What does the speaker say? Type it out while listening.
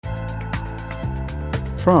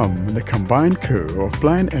From the combined crew of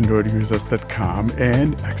blindandroidusers.com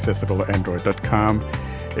and accessibleandroid.com,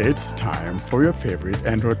 it's time for your favorite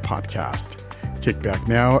Android podcast. Kick back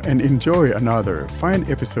now and enjoy another fine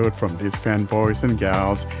episode from these fanboys and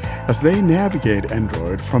gals as they navigate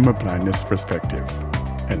Android from a blindness perspective.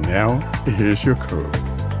 And now, here's your crew.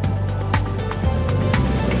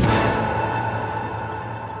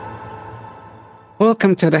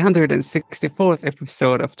 Welcome to the 164th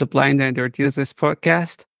episode of the Blind Android Users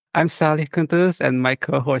Podcast. I'm Salih Kunduz, and my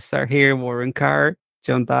co-hosts are here, Warren Carr,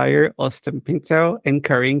 John Dyer, Austin Pinto, and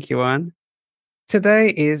Karin Kiwan. Today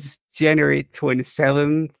is January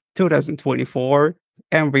 27, 2024,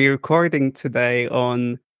 and we're recording today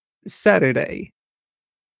on Saturday.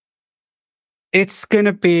 It's going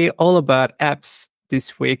to be all about apps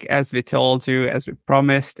this week, as we told you, as we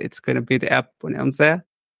promised. It's going to be the app Bonanza.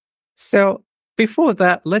 So, before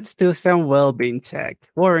that, let's do some well-being check.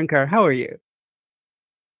 Warren Carr, how are you?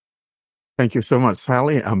 Thank you so much,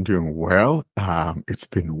 Sally. I'm doing well. It's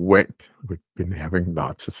been wet. We've been having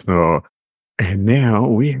lots of snow. And now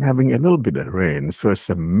we're having a little bit of rain. So it's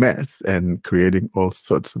a mess and creating all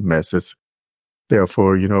sorts of messes.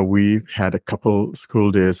 Therefore, we've had a couple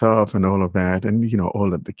school days off and all of that. And, all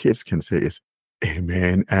that the kids can say is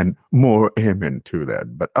amen and more amen to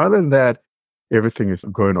that. But other than that, everything is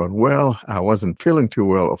going on well. I wasn't feeling too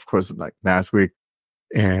well, of course, like last week.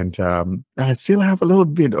 And I still have a little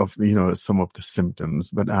bit of, some of the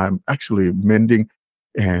symptoms, but I'm actually mending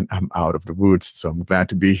and I'm out of the woods. So I'm glad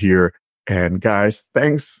to be here. And guys,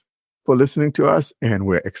 thanks for listening to us. And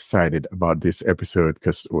we're excited about this episode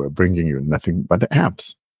because we're bringing you nothing but the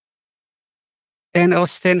apps. And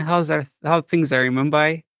Austin, how things are in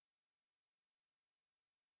Mumbai?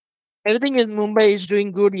 Everything in Mumbai is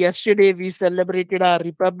doing good. Yesterday, we celebrated our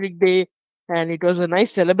Republic Day, and it was a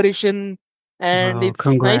nice celebration. And it's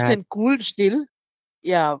congrats. nice and cool still.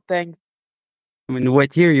 Yeah, thanks. I mean,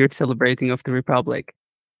 what year you're celebrating of the Republic?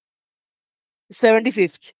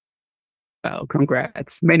 75th. Wow,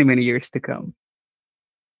 congrats. Many, many years to come.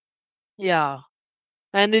 Yeah.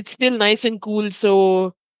 And it's still nice and cool.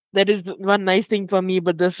 So that is one nice thing for me.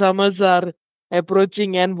 But the summers are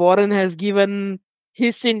approaching, and Warren has given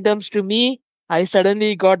his symptoms to me. I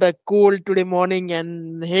suddenly got a cold today morning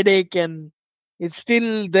and headache, and it's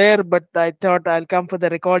still there, but I thought I'll come for the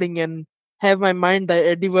recording and have my mind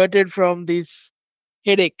diverted from this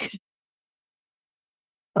headache.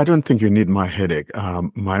 I don't think you need my headache.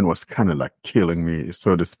 Mine was kind of like killing me,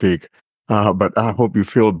 so to speak. But I hope you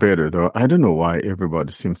feel better, though. I don't know why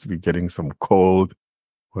everybody seems to be getting some cold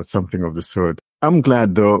or something of the sort. I'm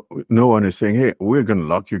glad, though, no one is saying, hey, we're going to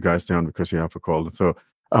lock you guys down because you have a cold. So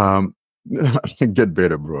get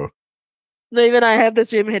better, bro. No, even I have the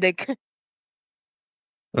same headache.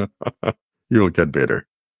 You'll get better.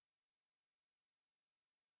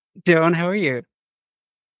 John, how are you?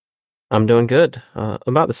 I'm doing good.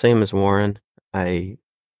 About the same as Warren. I'm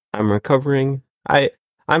recovering.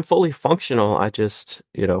 I'm fully functional. I just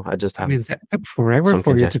have. I mean, that took forever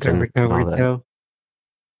for you to get recovered, though.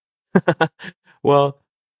 Well,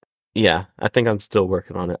 yeah, I think I'm still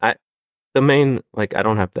working on it. I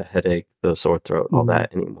don't have the headache, the sore throat, all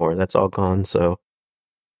that anymore. That's all gone. So,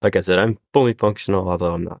 like I said, I'm fully functional,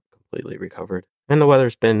 although I'm not completely recovered. And the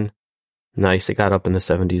weather's been nice. It got up in the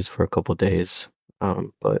 70s for a couple of days,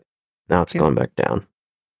 but now it's gone back down.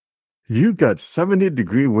 You got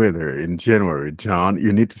 70-degree weather in January, John.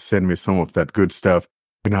 You need to send me some of that good stuff,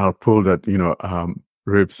 and I'll pull that,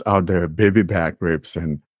 ribs out there, baby back ribs,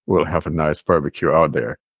 and we'll have a nice barbecue out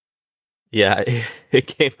there. Yeah, it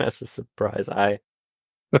came as a surprise. I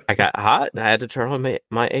got hot, and I had to turn on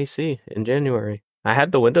my AC in January. I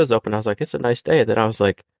had the windows open. I was like, it's a nice day. Then I was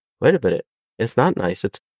like, wait a minute, it's not nice.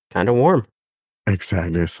 It's kind of warm.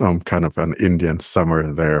 Exactly. Some kind of an Indian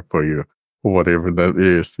summer there for you, whatever that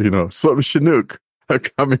is. Some Chinook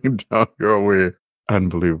coming down your way.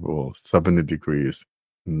 Unbelievable. 70 degrees.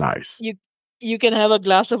 Nice. You can have a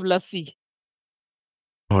glass of lassi.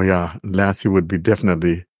 Oh, yeah. Lassi would be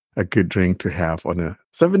definitely a good drink to have on a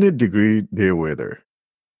 70-degree day weather.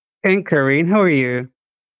 And Karin, how are you?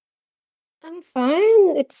 I'm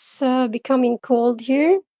fine. It's becoming cold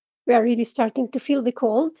here. We are really starting to feel the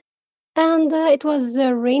cold. And it was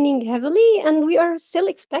raining heavily, and we are still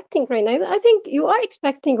expecting rain. I think you are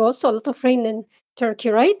expecting also a lot of rain in Turkey,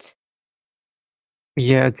 right?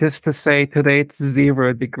 Yeah, just to say, today it's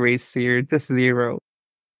 0 degrees here, just 0.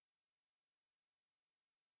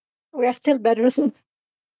 We are still better.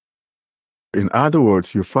 In other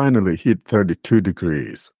words, you finally hit 32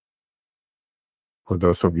 degrees. For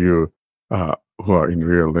those of you who are in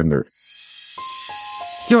real Linder.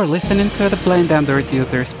 You're listening to the Blind Android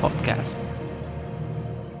Users Podcast.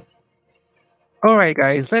 All right,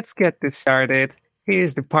 guys, let's get this started.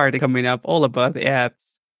 Here's the party coming up all about the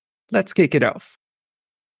apps. Let's kick it off.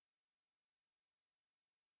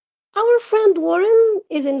 Our friend Warren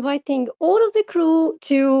is inviting all of the crew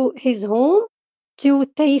to his home to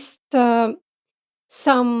taste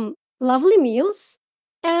some lovely meals.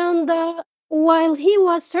 And while he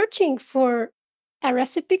was searching for a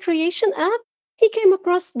recipe creation app, he came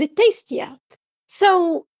across the Tasty app.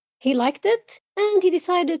 So he liked it and he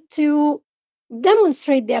decided to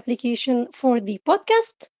demonstrate the application for the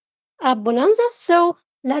podcast app Bonanza. So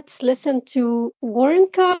let's listen to Warren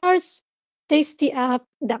Carr's Tasty app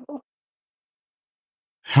demo.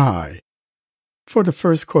 Hi. For the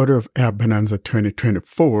first quarter of App Bonanza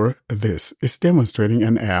 2024, this is demonstrating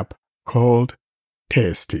an app called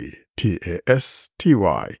Tasty, Tasty.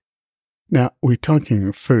 Now, we're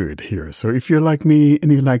talking food here, so if you're like me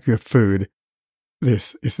and you like your food,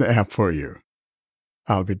 this is the app for you.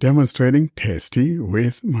 I'll be demonstrating Tasty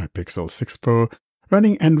with my Pixel 6 Pro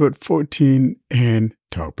running Android 14 and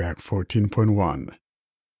TalkBack 14.1.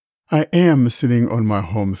 I am sitting on my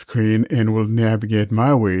home screen and will navigate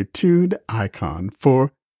my way to the icon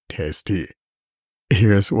for Tasty.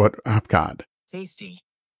 Here's what I've got. Tasty.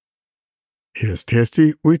 Here's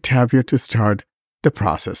Tasty. We tap here to start the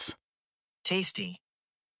process. Tasty.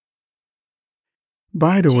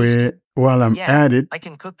 By the way, Tasty. while I'm Yeah, at it, I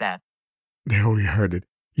can cook that. there we heard it.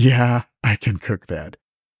 Yeah, I can cook that.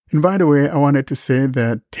 And by the way, I wanted to say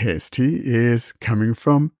that Tasty is coming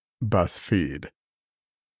from BuzzFeed.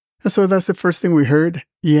 And so that's the first thing we heard.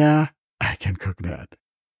 Yeah, I can cook that.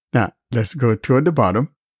 Now, let's go toward the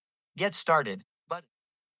bottom. Get started, but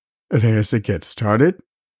There's a get started.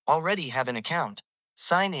 already have an account.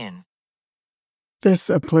 Sign in. There's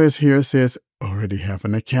a place here says already have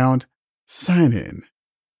an account. Sign in.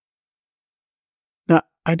 Now,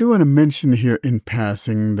 I do want to mention here in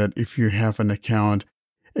passing that if you have an account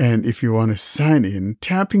and if you want to sign in,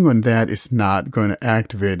 tapping on that is not going to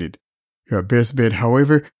activate it. Your best bet,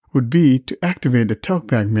 however, would be to activate the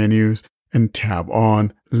TalkBack menus and tap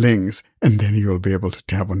on links, and then you'll be able to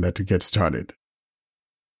tap on that to get started.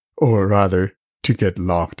 Or rather, to get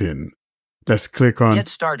logged in. Let's click on Get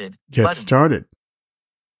started. Get button. Started.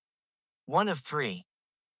 1 of 3.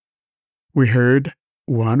 We heard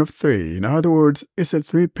 1 of 3. In other words, it's a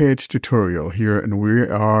 3-page tutorial here, and we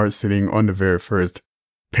are sitting on the very first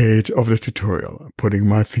page of the tutorial. Putting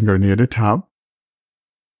my finger near the top.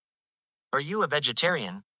 Are you a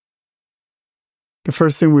vegetarian? The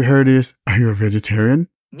first thing we heard is, are you a vegetarian?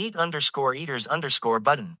 Meat_eaters_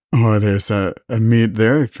 button. Oh, there's a meat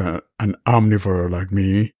there, if an omnivore like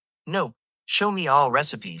me. No. Show me all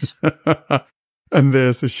recipes. And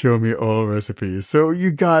there's a show me all recipes. So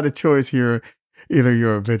you got a choice here. Either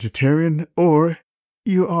you're a vegetarian or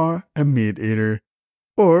you are a meat eater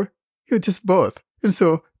or you're just both. And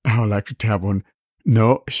so I would like to tap on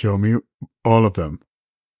no, show me all of them.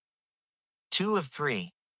 2 of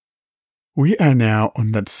 3. We are now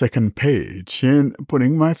on that second page and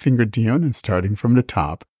putting my finger down and starting from the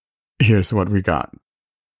top. Here's what we got.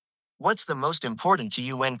 What's the most important to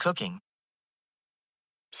you when cooking?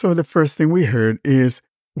 So the first thing we heard is,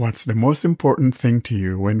 what's the most important thing to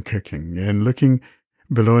you when cooking? And looking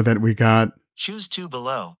below that, we got, Choose 2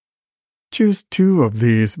 below. choose 2 of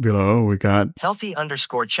these below. We got,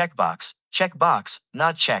 Healthy_checkbox. Checkbox,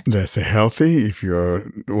 not checked. that's a healthy. If you're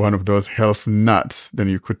one of those health nuts, then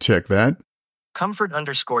you could check that.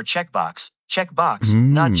 Comfort_checkbox. Checkbox,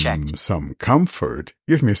 not checked. Some comfort.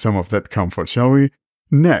 Give me some of that comfort, shall we?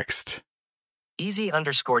 Next.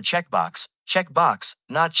 Easy_checkbox. Checkbox,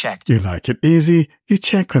 not checked. You like it easy? You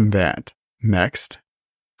check on that. Next.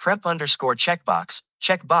 Prep_checkbox.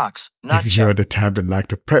 Checkbox, not If you're checked. the type that like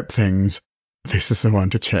to prep things, this is the one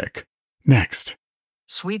to check. Next.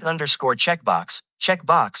 Sweet_checkbox.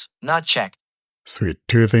 Checkbox, not checked. Sweet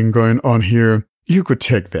toothing going on here. You could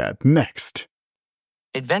check that. Next.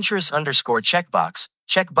 Adventurous_checkbox.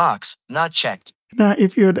 Checkbox, not checked. Now,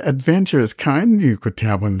 if you're the adventurous kind, you could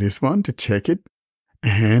tap on this one to check it.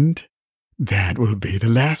 And that will be the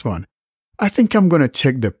last one. I think I'm going to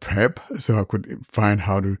check the prep so I could find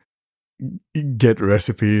how to get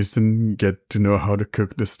recipes and get to know how to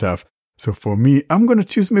cook the stuff. So for me, I'm going to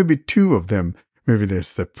choose maybe 2 of them. Maybe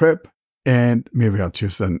there's the prep and maybe I'll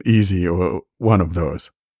choose an easy or one of those.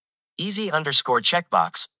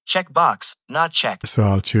 Easy_checkbox. Checkbox, not checked. So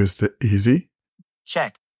I'll choose the easy.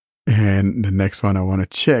 Check. And the next one I want to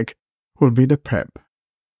check will be the prep.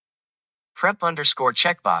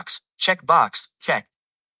 Prep_checkbox. Checkbox, checked.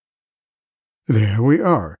 There we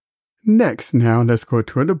are. Next, now let's go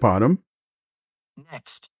to the bottom.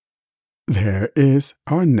 Next. There is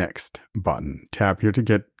our next button. Tap here to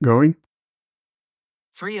get going.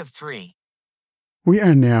 3 of 3. We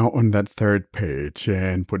are now on that third page,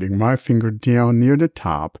 and putting my finger down near the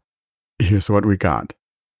top, here's what we got.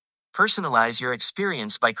 Personalize your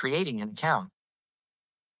experience by creating an account.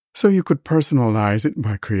 So you could personalize it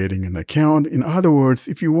by creating an account. In other words,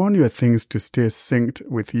 if you want your things to stay synced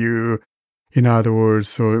with you, in other words,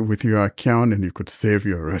 so with your account, and you could save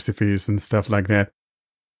your recipes and stuff like that,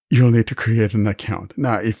 you'll need to create an account.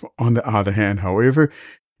 Now, if on the other hand, however,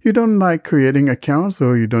 you don't like creating accounts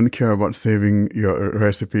or you don't care about saving your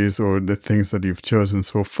recipes or the things that you've chosen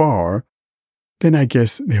so far, then I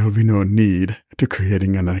guess there will be no need to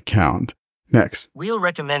creating an account. Next. We'll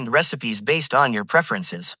recommend recipes based on your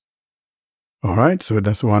preferences. All right, so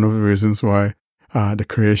that's one of the reasons why the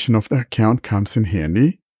creation of the account comes in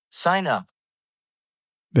handy. Sign up.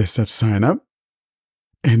 There's that sign up.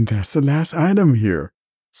 And that's the last item here.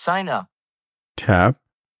 Sign up. Tab.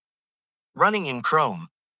 Running in Chrome.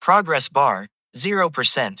 Progress bar,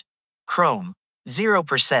 0%. Chrome,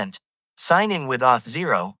 0%. Sign in with auth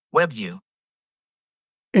 0, WebView.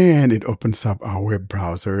 And it opens up our web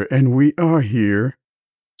browser, and we are here.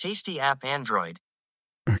 Tasty app Android.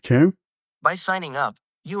 Okay. By signing up,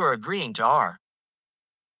 you are agreeing to our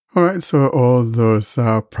All right, so all those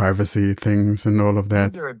privacy things and all of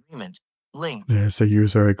that. user agreement, link, There's a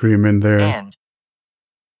user agreement there. and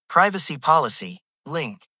privacy policy,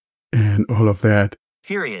 link, And all of that.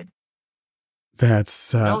 period.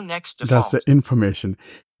 That's No next that's default. the information.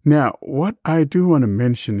 Now, what I do want to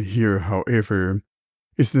mention here, however,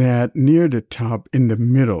 is that near the top in the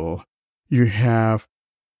middle, you have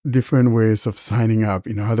different ways of signing up.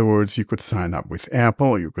 In other words, you could sign up with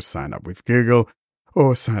Apple, you could sign up with Google,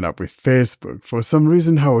 or sign up with Facebook. For some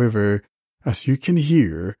reason, however, as you can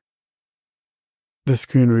hear, the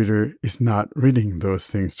screen reader is not reading those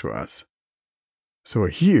things to us. So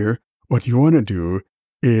here, what you want to do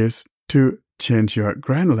is to change your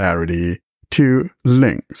granularity to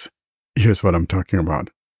links. Here's what I'm talking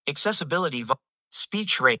about. Accessibility,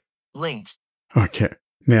 speech rate, links. Okay,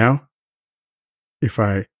 now, if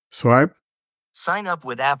I swipe, Sign up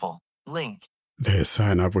with Apple, link. there's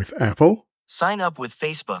sign up with Apple, Sign up with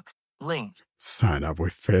Facebook, link. sign up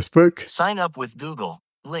with Facebook, Sign up with Google,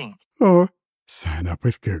 link. or sign up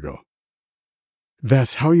with Google.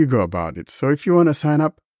 That's how you go about it. So if you want to sign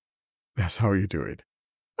up, that's how you do it.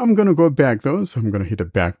 I'm going to go back though, so I'm going to hit the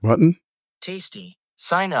back button. Tasty.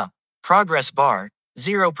 Sign up. Progress bar,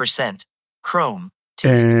 0%. Chrome.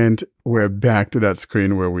 Tasty. And we're back to that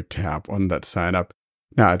screen where we tap on that sign up.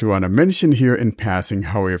 Now, I do want to mention here in passing,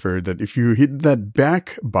 however, that if you hit that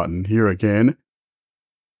back button here again,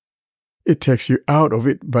 it takes you out of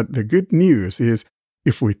it. But the good news is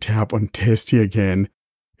if we tap on Tasty again,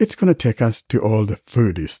 it's going to take us to all the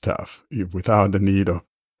foodie stuff without the need of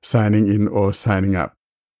signing in or signing up.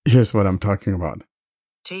 Here's what I'm talking about.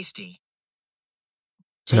 Tasty.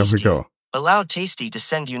 There we go. Allow Tasty to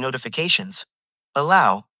send you notifications.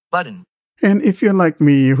 Allow button. And if you're like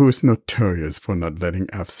me, who's notorious for not letting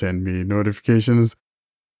apps send me notifications,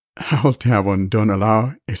 I'll tap on Don't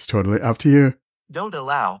Allow. It's totally up to you. Don't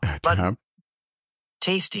allow button. Tab.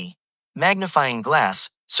 Tasty. Magnifying glass.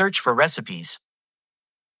 Search for recipes.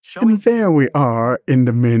 Showing And there we are in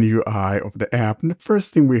the menu eye of the app. And the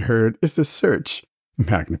first thing we heard is the search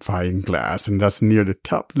magnifying glass, and that's near the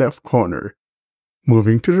top left corner.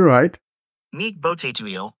 Moving to the right, Meet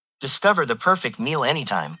Botetuil. Discover the perfect meal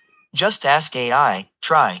anytime. Just ask AI.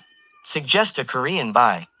 Try. Suggest a Korean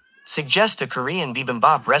buy. Suggest a Korean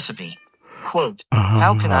bibimbap recipe. Quote.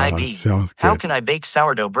 How can I be? Sounds How good. can I bake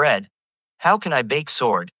sourdough bread? How can I bake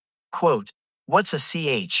sword? Quote. What's a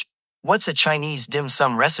CH? What's a Chinese dim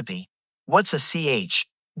sum recipe? What's a CH?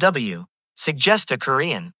 W. Suggest a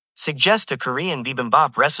Korean. Suggest a Korean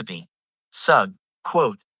bibimbap recipe. Sug.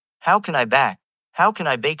 Quote. How can I bake? How can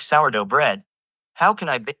I bake sourdough bread? How can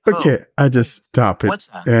I bake? Okay, I just stop it.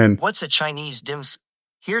 What's a Chinese dim sum?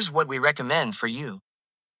 Here's what we recommend for you.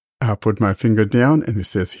 I put my finger down and it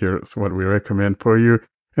says here's what we recommend for you.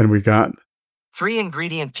 And we got 3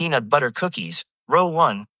 ingredient peanut butter cookies. Row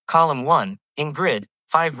 1, column 1, in grid,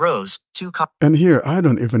 5 rows, 2 columns. and here I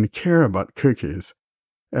don't even care about cookies.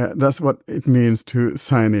 That's what it means to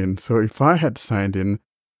sign in. So if I had signed in,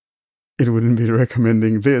 it wouldn't be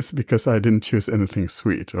recommending this because I didn't choose anything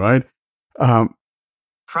sweet, right?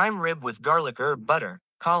 Prime rib with garlic herb butter,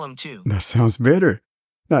 column 2. That sounds better.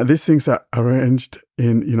 Now, these things are arranged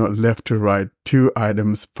in, left to right, 2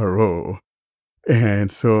 items per row. And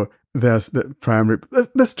so there's the primary.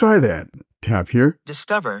 Let's try that. Tab here.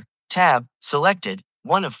 Discover, tab, selected,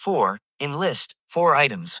 1 of 4, in list, 4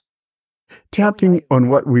 items. Tapping on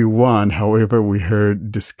what we want, however, we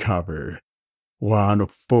heard discover. 1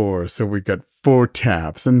 of 4. So we got 4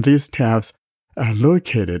 tabs, and these tabs are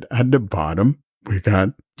located at the bottom. We got,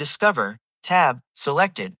 Discover, tab,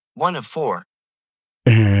 selected, 1 of 4.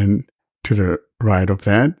 and to the right of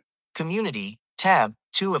that, Community, tab,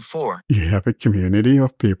 2 of 4. you have a community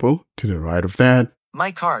of people. To the right of that,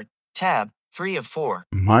 My card, tab, 3 of 4.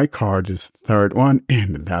 my card is the third one,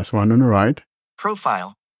 and the last one on the right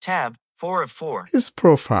Profile, tab, 4 of 4. is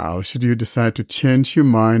profile. Should you decide to change your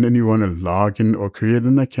mind and you want to log in or create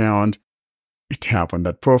an account, you tap on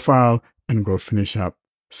that profile and go finish up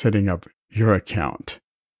setting up your account.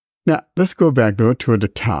 Now, let's go back though to the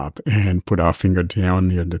top and put our finger down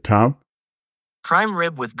near the top. Prime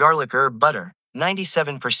rib with garlic herb butter,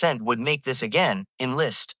 97% would make this again, in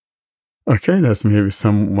list. Okay, that's maybe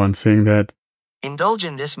someone saying that. Indulge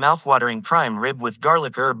in this mouthwatering prime rib with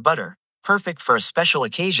garlic herb butter, perfect for a special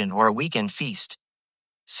occasion or a weekend feast.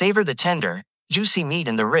 Savor the tender, juicy meat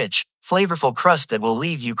and the rich, flavorful crust that will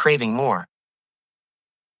leave you craving more.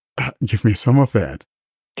 Give me some of that.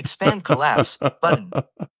 Expand collapse, button.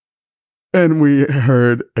 And we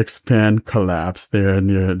heard expand collapse there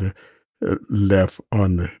near the left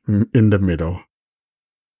in the middle.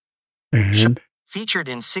 And Featured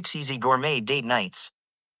in 6 Easy Gourmet Date Nights.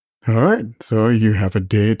 all right, so you have a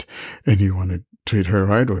date and you want to treat her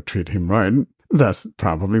right or treat him right. That's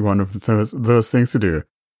probably one of those things to do.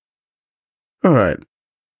 All right.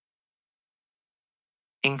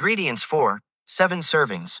 Ingredients for 7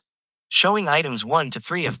 servings. Showing items 1 to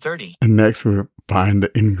 3 of 30. And next we find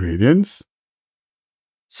the ingredients,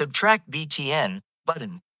 Subtract BTN,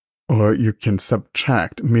 button. or you can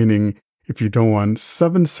subtract, meaning if you don't want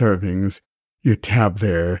 7 servings, you tap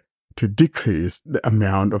there to decrease the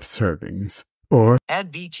amount of servings. Or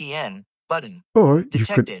Add BTN, button. you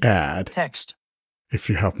Detected. could add, Text. if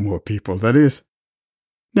you have more people, that is.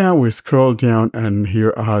 Now we scroll down and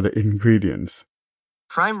here are the ingredients.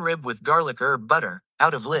 Prime rib with garlic herb butter,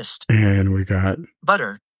 out of list. And we got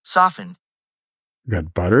Butter, softened.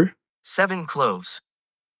 butter, 7 cloves.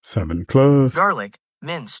 7 cloves. Garlic,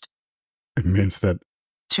 minced. It means that,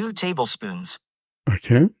 2 tablespoons.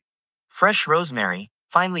 okay, Fresh rosemary,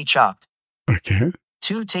 finely chopped. okay,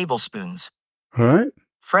 2 tablespoons. all right,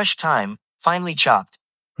 Fresh thyme, finely chopped.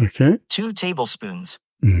 okay. 2 tablespoons.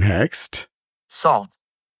 Next, Salt,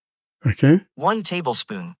 okay, 1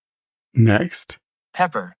 tablespoon. next,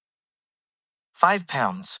 Pepper, 5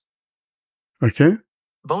 pounds. okay.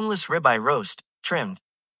 Boneless ribeye roast, trimmed.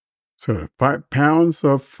 So 5 pounds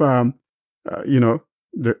of, the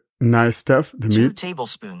nice stuff, the 2 meat,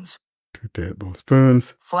 tablespoons. 2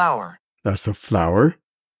 tablespoons. Flour, That's of flour.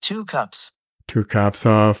 2 cups. 2 cups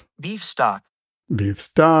of Beef stock, beef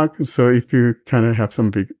stock. So if you kind of have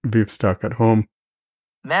some big beef stock at home,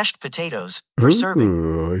 mashed potatoes, for serving.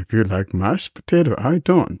 ooh, if you like mashed potato, I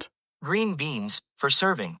don't. Green beans, for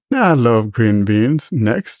serving. I love green beans.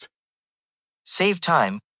 Next, Save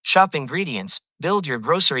time, shop ingredients, build your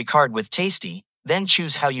grocery cart with Tasty, then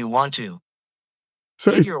choose how you want to.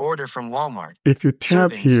 so Get your order from Walmart. if you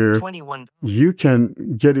tap Servings, here, 21. you can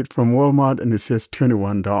get it from Walmart and it says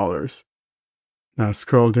 $21. Now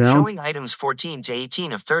scroll down. Showing items 14 to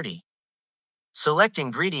 18 of 30. Select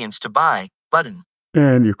ingredients to buy, button.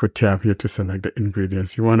 And you could tap here to select the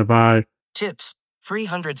ingredients you want to buy. Tips,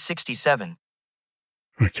 367.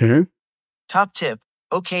 Okay. Top tip,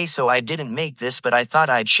 okay, so I didn't make this, but I thought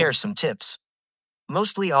I'd share some tips.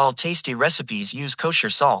 Mostly all Tasty recipes use kosher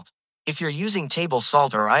salt. If you're using table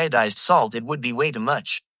salt or iodized salt, it would be way too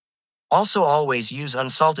much. Also, always use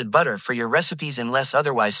unsalted butter for your recipes unless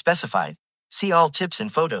otherwise specified. See all tips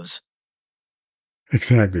and photos.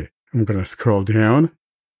 Exactly. I'm going to scroll down.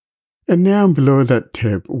 And now below that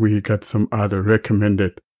tip, we got some other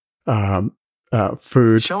recommended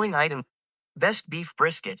foods. Showing item, best beef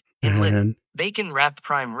brisket, inlet, And bacon wrapped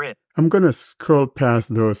prime rib. I'm going to scroll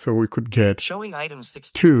past those so we could get Showing items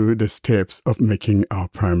 60. to the steps of making our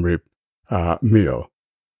prime rib meal.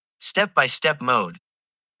 Step-by-step mode.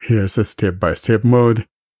 Here's a step-by-step mode.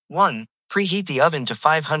 1. Preheat the oven to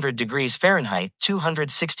 500 degrees Fahrenheit,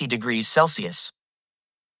 260 degrees Celsius.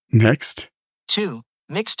 Next, 2.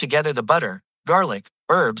 Mix together the butter, garlic,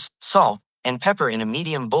 herbs, salt, and pepper in a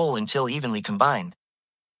medium bowl until evenly combined.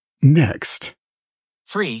 next,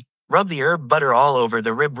 3. Rub the herb butter all over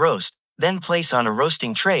the rib roast, then place on a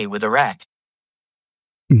roasting tray with a rack.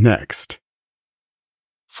 next,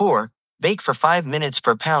 4. Bake for 5 minutes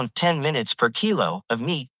per pound, 10 minutes per kilo of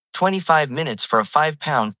meat, 25 minutes for a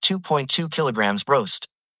 5-pound, 2.2 kilograms roast.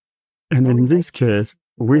 and in this case,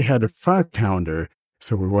 we had a 5-pounder,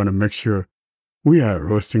 so we want to make sure we are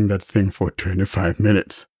roasting that thing for 25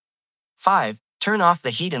 minutes. 5. Turn off the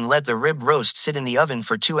heat and let the rib roast sit in the oven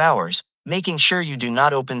for 2 hours, Making sure you do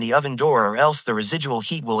not open the oven door or else the residual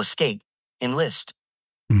heat will escape. Enlist.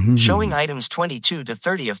 Showing items 22 to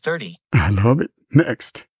 30 of 30. I love it.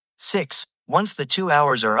 Next. 6. Once the 2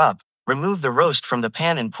 hours are up, remove the roast from the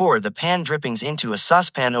pan and pour the pan drippings into a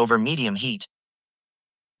saucepan over medium heat.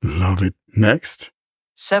 Love it. Next.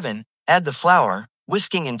 7. Add the flour,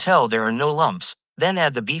 whisking until there are no lumps, then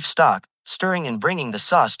add the beef stock, stirring and bringing the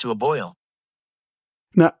sauce to a boil.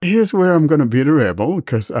 Now, here's where I'm going to be the rebel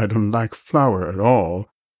because I don't like flour at all.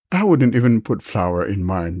 I wouldn't even put flour in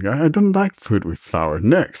mine. I don't like food with flour.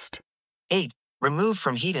 Next. 8. Remove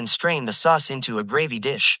from heat and strain the sauce into a gravy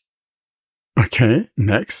dish. Okay,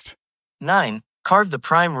 next. 9. Carve the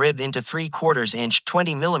prime rib into 3/4 inch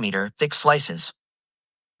 20 mm thick slices.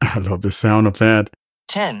 I love the sound of that.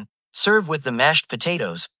 10. Serve with the mashed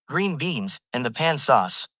potatoes, green beans, and the pan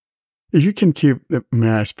sauce. You can keep the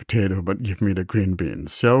mashed potato, but give me the green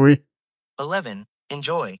beans, shall we? 11.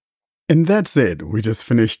 Enjoy. And that's it. We just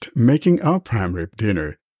finished making our prime rib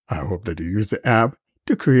dinner. I hope that you use the app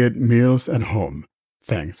to create meals at home.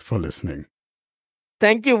 Thanks for listening.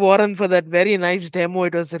 Thank you, Warren, for that very nice demo.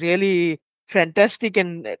 It was really fantastic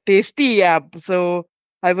and tasty app. So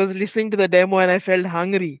I was listening to the demo and I felt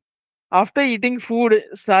hungry. After eating food,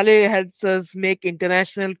 Saleh helps us make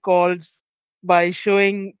international calls by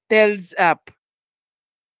showing Tel's app.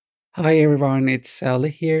 Hi everyone, it's Sally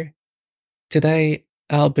here. Today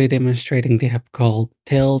I'll be demonstrating the app called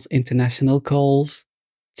Tel's International Calls,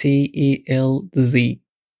 TELZ.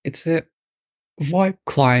 It's a VoIP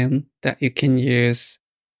client that you can use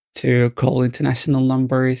to call international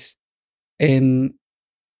numbers, and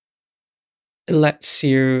it lets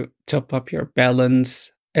you top up your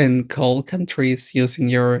balance and call countries using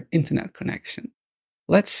your internet connection.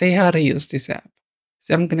 Let's see how to use this app.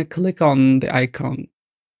 So I'm going to click on the icon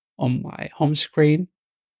on my home screen.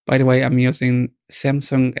 By the way, I'm using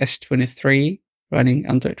Samsung S23 running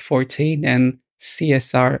Android 14 and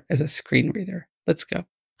CSR as a screen reader. Let's go.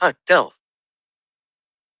 Hi, Delph.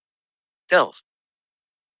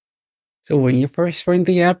 So when you first join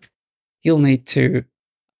the app, you'll need to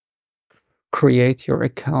create your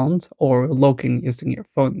account or log in using your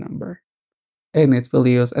phone number. And it will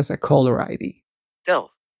use as a caller ID. Delph.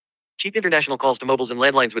 Cheap international calls to mobiles and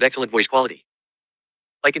landlines with excellent voice quality.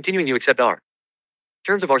 By continuing, you accept our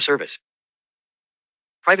terms of our service.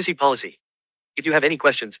 Privacy policy. If you have any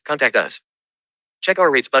questions, contact us. Check our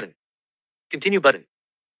rates button. Continue button.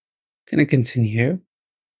 Gonna continue.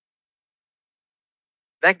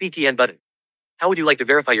 Back BTN button. How would you like to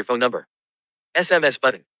verify your phone number? SMS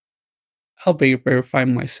button. I'll be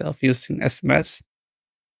verifying myself using SMS.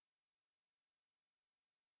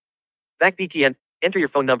 Back BTN. Enter your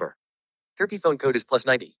phone number. Turkey phone code is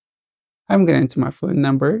 +90. I'm gonna enter my phone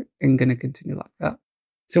number and gonna continue like that.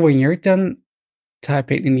 So when you're done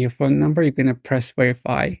typing in your phone number, you're gonna press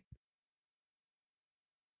verify.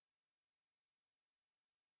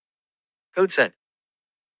 Code sent.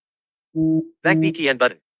 Back BTN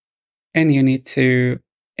button. And you need to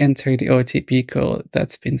enter the OTP code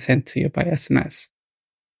that's been sent to you by SMS.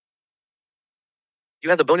 You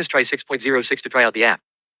have the bonus try 6.06 to try out the app.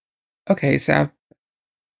 Okay, so I've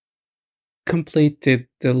completed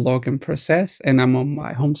the login process and I'm on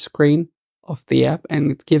my home screen of the app and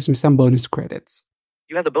it gives me some bonus credits.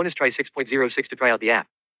 You have the bonus try 6.06 to try out the app.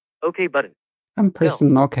 OK button. I'm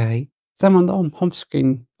pressing OK. So I'm on the home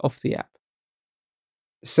screen of the app.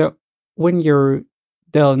 So when you're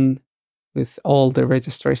done with all the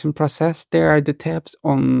registration process, there are the tabs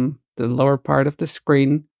on the lower part of the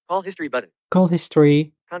screen. Call history button. Call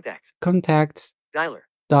history, Contacts. contacts,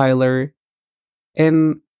 Dialer.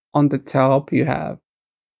 and on the top you have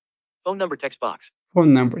Phone number text box.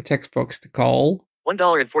 phone number text box to call.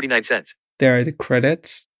 $1.49. There are the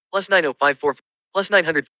credits. +9054.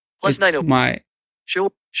 +900. It's +90. my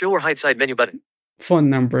Show or hide side menu button. phone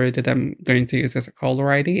number that I'm going to use as a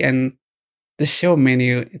caller ID and the show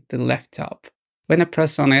menu at the left top. When I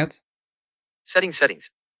press on it, Settings.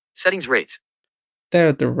 Settings rates. there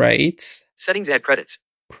are the rates, Settings add credits.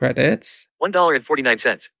 credits.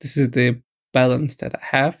 $1.49. This is the balance that I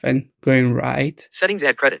have, and going right, Settings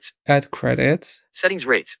add credits. add credits, Settings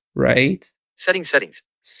rates. rate, Settings.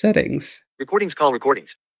 settings. Recordings call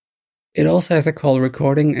recordings. It also has a call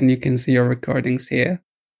recording and you can see your recordings here.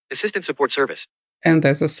 Assistant support service. And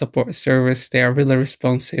there's a support service. They are really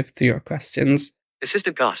responsive to your questions.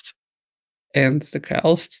 Assistant costs. And the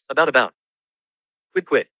costs. About.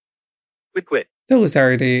 Quit. Those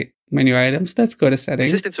are the menu items. Let's go to settings.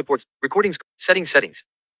 Assistant support. Recordings. Settings.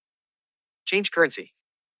 Change currency.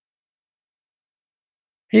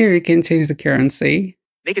 Here you can change the currency.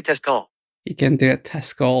 Make a test call. You can do a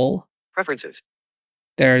test call. Preferences.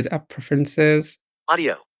 There are app preferences,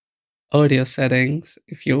 Audio. audio settings,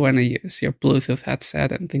 if you want to use your Bluetooth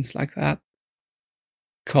headset and things like that.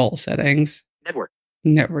 Call settings, Network.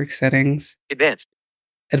 network settings, Advanced.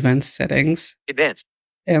 advanced settings, Advanced.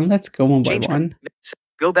 and let's go one by Change. one.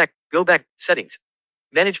 Go back. Go back. Settings.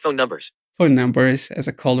 Manage phone numbers. Phone numbers as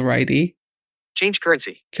a caller ID, Change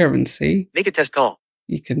currency. currency. Make a test call.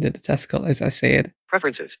 You can do the test call as I said.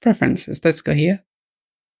 Preferences. Preferences. Let's go here.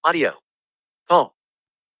 Audio. Call.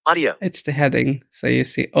 Audio. It's the heading, so you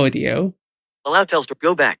see audio. Allow tells to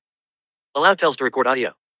go back. Allow tells to record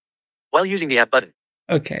audio. While using the app button.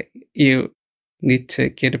 Okay, you need to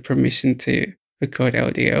get a permission to record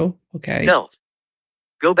audio. Okay. Tells.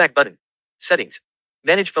 Go back button. Settings.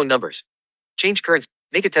 Manage phone numbers. Change currency.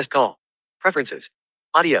 Make a test call. Preferences.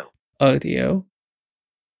 Audio. Audio.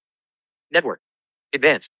 Network.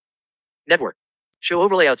 Advanced. Network. Show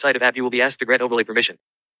overlay outside of app. You will be asked to grant overlay permission.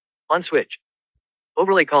 On switch.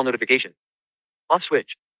 Overlay call notification. Off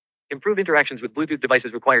switch. Improve interactions with Bluetooth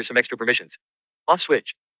devices requires some extra permissions. Off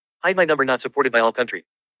switch. Hide my number not supported by all country.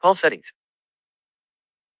 Call settings.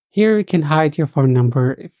 Here you can hide your phone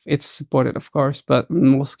number if it's supported, of course, but in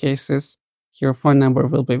most cases, your phone number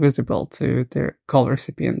will be visible to the call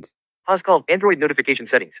recipient. Pause call. Android notification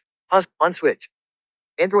settings. Pause. On switch.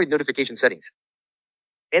 Android notification settings.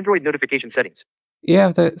 Android notification settings. You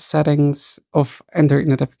have the settings of Android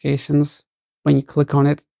notifications. When you click on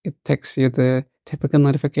it, it takes you the typical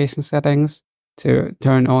notification settings to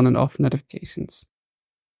turn on and off notifications.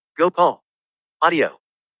 Go call. Audio.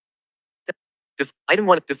 Item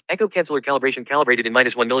 1. Echo canceller calibration calibrated in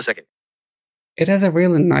 -1 millisecond. It has a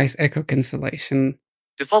really nice echo cancellation.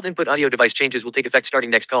 Default input audio device changes will take effect starting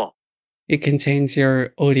next call. You can change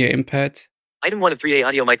your audio input. Item 1 of 3A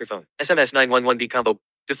audio microphone. SMS 911B combo.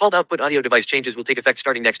 Default output audio device changes will take effect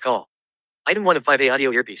starting next call. Item 1 of 5A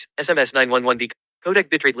audio earpiece. SMS 911B. Codec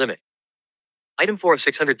bitrate limit. Item 4 of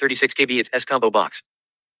 636 KB it's S combo box.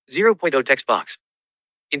 0.0 text box.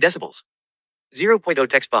 In decibels. 0.0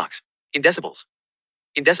 text box. In decibels.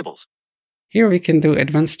 In decibels. Here we can do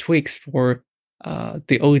advanced tweaks for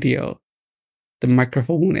the audio, the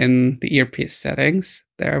microphone, and the earpiece settings.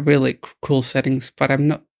 They're really cool settings, but I'm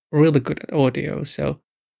not really good at audio, so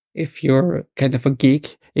if you're kind of a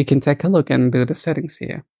geek, you can take a look and do the settings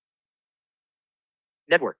here.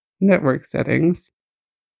 Network. Network settings.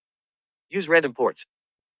 Use random ports.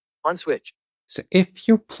 On switch. So if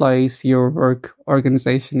you place your work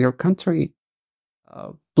organization, your country,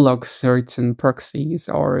 blocks certain proxies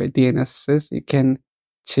or DNSs, you can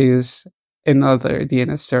choose another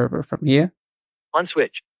DNS server from here. On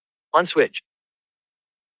switch. On switch.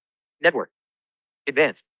 Network.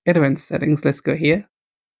 Advanced. Advanced settings, let's go here.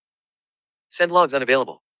 Send logs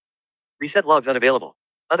unavailable. Reset logs unavailable.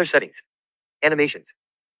 Other settings. Animations.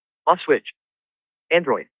 Off switch.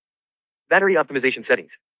 Android. Battery optimization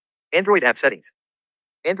settings. Android app settings.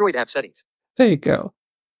 Android app settings. There you go.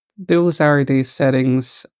 Those are the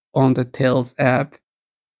settings on the Tails app.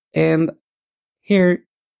 And here,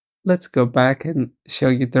 let's go back and show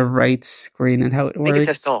you the right screen and how it works. Make a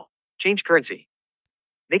test call. Change currency.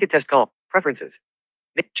 Make a test call. Preferences.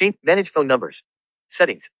 Change. Manage phone numbers.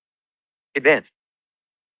 Settings. Advanced.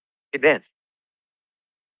 Advanced.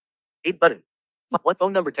 8 button. What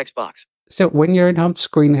phone number text box? So when you're in home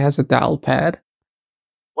screen, it has a dial pad.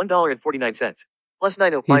 $1.49. Plus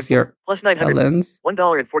 905. Here's your Plus 900. balance.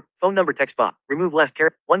 $1.04. Phone number text box. Remove last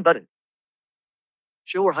character. 1 button.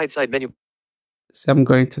 Show or hide side menu. So I'm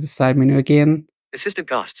going to the side menu again. Assistant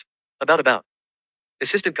costs. About.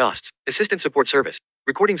 Assistant costs. Assistant support service.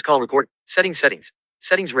 Recordings call record. Settings settings.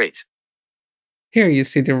 Settings rates. Here you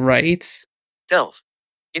see the rates. Tells.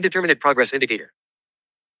 Indeterminate progress indicator.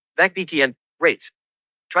 Back BTN. Rates.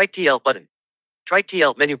 Try TL button. Try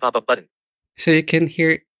TL menu pop-up button. So you can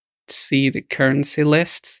here see the currency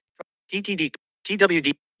list. TTD.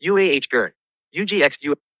 TWD. UAH GERN. UGX.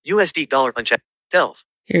 USD dollar unchecked. Tells.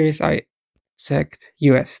 Here's I select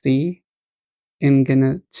USD and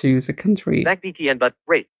gonna choose a country. Back BTN but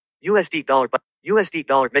rate. USD dollar but USD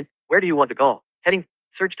dollar min. Where do you want to call? Heading.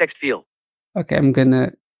 Search text field. Okay, I'm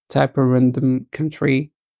gonna type a random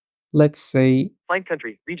country. Let's say Find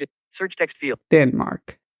country. Region. Search text field.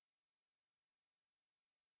 Denmark.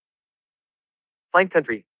 Find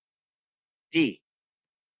country. D.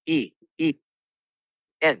 E. E.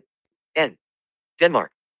 N. N.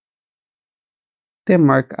 Denmark.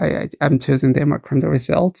 Denmark, I'm choosing Denmark from the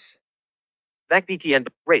results. Back BTN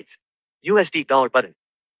rates. USD dollar button.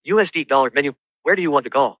 USD dollar menu. Where do you want to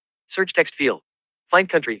call? Search text field. Find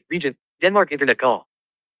country, region, Denmark internet call.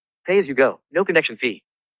 Pay as you go, no connection fee.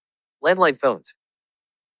 Landline phones.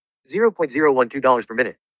 $0.012 per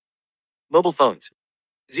minute. Mobile phones.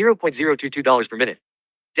 $0.022 per minute.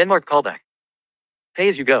 Denmark callback. Pay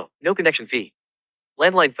as you go, no connection fee.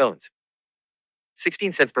 Landline phones.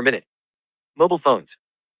 16 cents per minute. Mobile phones.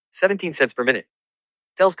 17 cents per minute.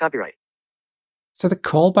 Tells copyright. So the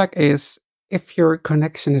callback is if your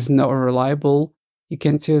connection is not reliable, you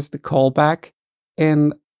can choose the callback.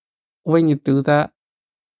 And when you do that,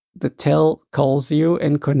 the tel calls you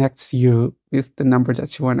and connects you with the number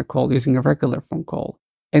that you want to call using a regular phone call.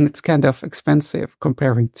 And it's kind of expensive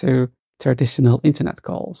comparing to traditional internet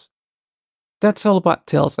calls. That's all about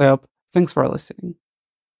Tel's app. Thanks for listening.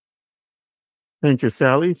 Thank you,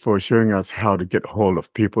 Sally, for showing us how to get hold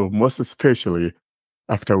of people, most especially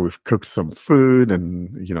after we've cooked some food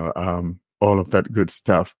and, all of that good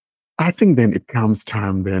stuff. I think then it comes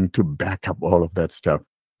time then to back up all of that stuff.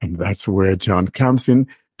 And that's where John comes in,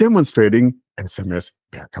 demonstrating SMS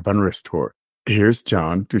backup and restore. Here's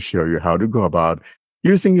John to show you how to go about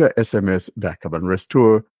using your SMS backup and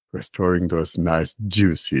restore, restoring those nice,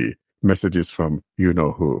 juicy messages from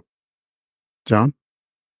you-know-who. John?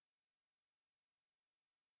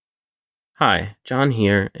 Hi, John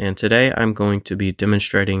here, and today I'm going to be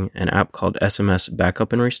demonstrating an app called SMS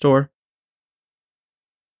Backup and Restore.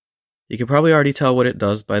 You can probably already tell what it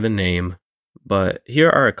does by the name, but here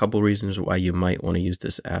are a couple reasons why you might want to use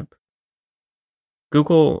this app.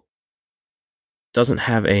 Google doesn't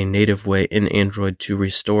have a native way in Android to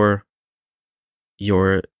restore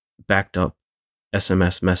your backed up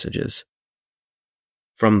SMS messages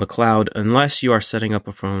from the cloud unless you are setting up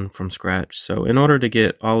a phone from scratch. So in order to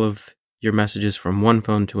get all of your messages from one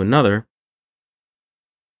phone to another,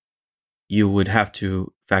 you would have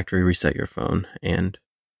to factory reset your phone, and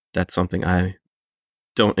that's something I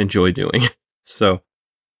don't enjoy doing. So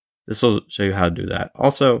this will show you how to do that.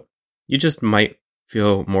 Also, you just might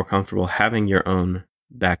feel more comfortable having your own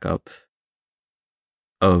backup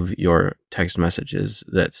of your text messages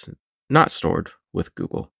that's not stored with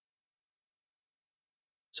Google.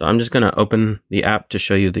 So I'm just going to open the app to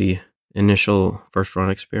show you the initial first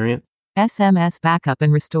run experience. SMS Backup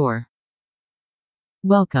and Restore.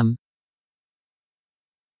 Welcome.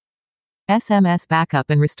 SMS Backup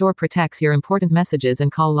and Restore protects your important messages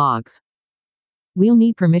and call logs. We'll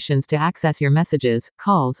need permissions to access your messages,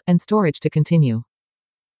 calls, and storage to continue.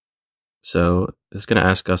 So it's going to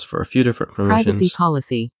ask us for a few different permissions. Privacy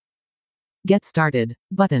policy. Get started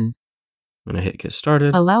button. I'm going to hit get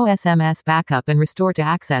started. Allow SMS Backup and Restore to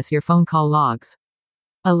access your phone call logs.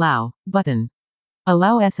 Allow button.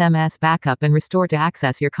 Allow SMS Backup and Restore to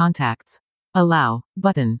access your contacts. Allow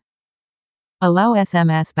button. Allow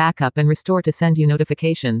SMS Backup and Restore to send you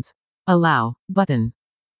notifications. Allow button.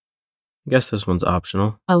 I guess this one's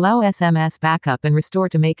optional. Allow SMS Backup and Restore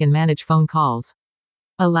to make and manage phone calls.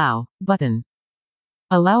 Allow button.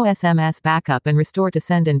 Allow SMS Backup and Restore to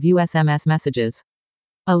send and view SMS messages.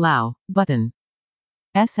 Allow button.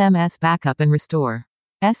 SMS Backup and Restore.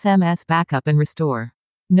 SMS Backup and Restore.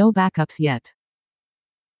 No backups yet.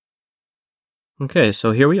 Okay,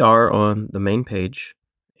 so here we are on the main page,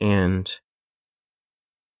 and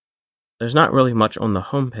there's not really much on the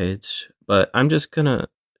home page, but I'm just going to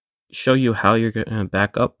show you how you're going to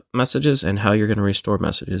back up messages and how you're going to restore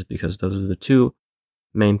messages, because those are the two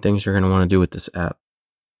main things you're going to want to do with this app.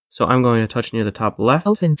 So I'm going to touch near the top left.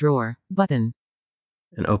 Open drawer button.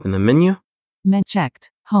 And open the menu. Checked.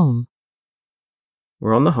 Home.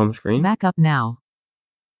 We're on the home screen. Backup now.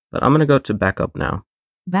 But I'm going to go to backup now.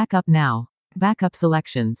 Backup now. Backup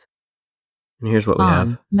selections. And here's what we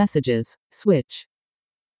have. Messages. Switch.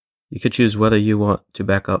 You could choose whether you want to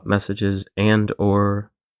back up messages and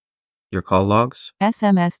or your call logs.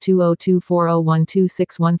 SMS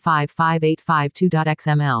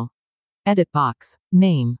 2024012615585.xml. Edit box.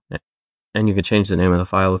 Name. And you can change the name of the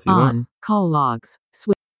file if you want. Call logs.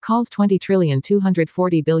 Switch. Calls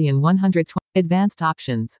 20,240,120. Advanced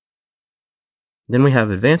options. Then we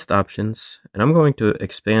have advanced options, and I'm going to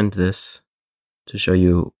expand this to show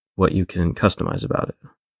you what you can customize about it.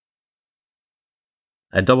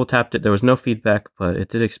 I double tapped it. There was no feedback, but it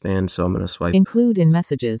did expand, so I'm going to swipe. Include in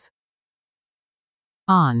messages.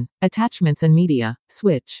 On. Attachments and media.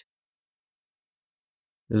 Switch.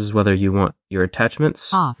 This is whether you want your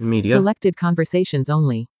attachments Off. and media. Selected conversations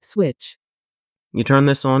only. Switch. You turn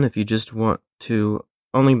this on if you just want to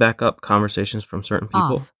only back up conversations from certain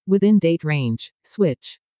people. Off. Within date range.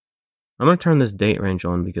 Switch. I'm going to turn this date range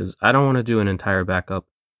on because I don't want to do an entire backup.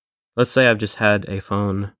 Let's say I've just had a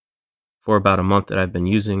phone for about a month that I've been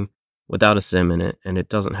using without a SIM in it, and it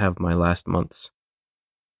doesn't have my last month's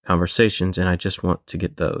conversations, and I just want to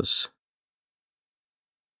get those.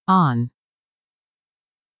 On.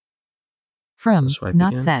 From. Swipe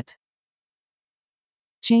Not again. set.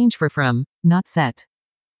 Change for from. Not set.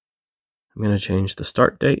 I'm going to change the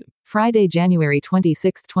start date. Friday, January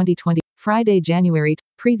 26, 2020. Friday, January,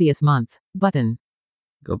 previous month, button.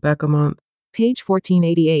 Go back a month. Page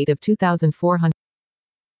 1488 of 2400.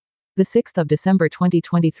 The 6th of December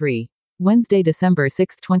 2023. Wednesday, December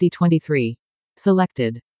 6, 2023.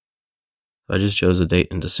 Selected. I just chose a date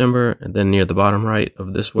in December, and then near the bottom right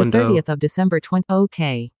of this The window, 30th of December 20.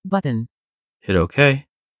 OK. Button. hit OK.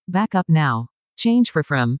 Backup now. Change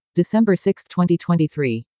from December 6,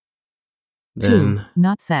 2023. Then 2.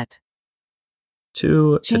 Not set.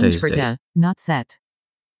 to Change today's for date. not set.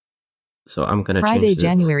 So I'm going to Friday, change this.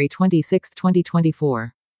 January 26,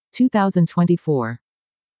 2024. 2024.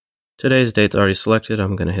 Today's date's already selected.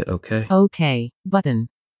 I'm going to hit OK. OK. Button.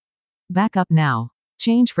 Backup now.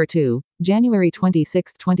 Change for January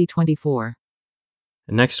 26, 2024.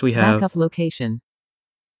 And next we have Backup location.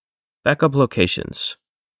 backup locations.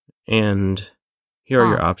 And here are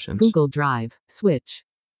your Off. options. Google Drive. Switch.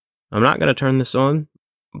 I'm not going to turn this on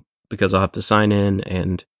because I'll have to sign in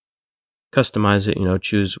and customize it,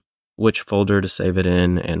 choose which folder to save it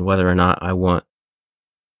in and whether or not I want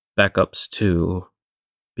backups to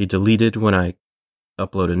be deleted when I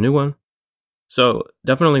upload a new one. So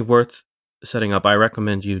definitely worth setting up. I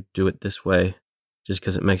recommend you do it this way just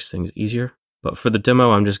because it makes things easier. But for the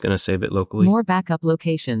demo, I'm just going to save it locally. More backup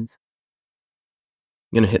locations.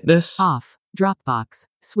 I'm going to hit this. Off. Dropbox.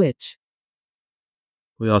 Switch.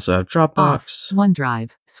 We also have Dropbox. Off.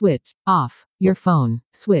 OneDrive. Switch. Off. Your phone.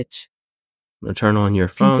 Switch. I'm going to turn on your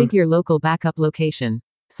phone. Configure local backup location.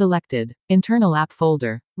 Selected. Internal app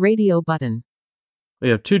folder. Radio button. We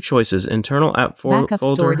have two choices. Internal app Backup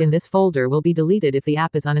folder. stored in this folder will be deleted if the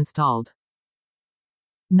app is uninstalled.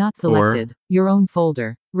 Not selected. Your own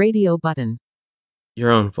folder. Radio button.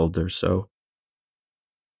 Your own folder. So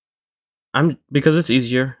because it's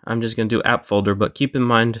easier, I'm just going to do app folder, but keep in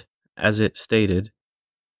mind, as it stated,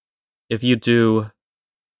 if you do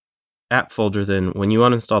app folder, then when you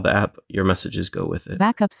uninstall the app, your messages go with it.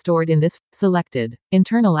 Backup stored in this selected.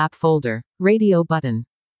 Internal app folder. Radio button.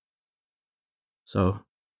 So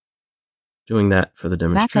doing that for the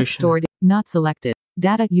demonstration. Backup stored. Not selected.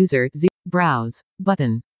 Data user. Browse.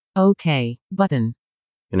 Button. OK. Button.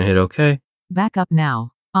 Gonna hit OK. Backup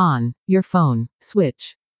now. On. Your phone.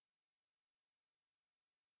 Switch.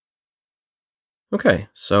 Okay,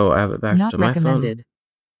 so I have it back Not to my recommended. phone.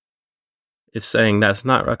 It's saying that's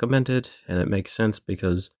not recommended, and it makes sense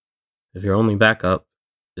because if your only backup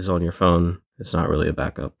is on your phone, it's not really a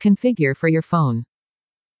backup. Configure for your phone.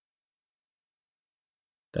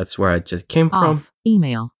 That's where I just came from. Off.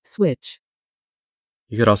 Email. Switch.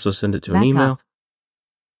 You could also send it to an email.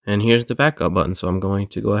 And here's the backup button, so I'm going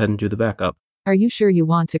to go ahead and do the backup. Are you sure you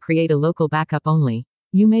want to create a local backup only?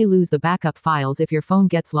 You may lose the backup files if your phone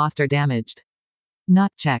gets lost or damaged.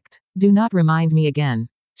 Not checked. Do not remind me again.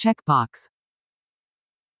 Checkbox.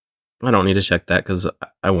 I don't need to check that because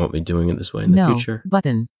I won't be doing it this way in the future.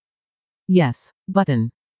 Button. Yes.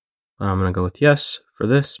 Button. I'm going to go with yes for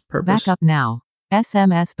this purpose. Backup now.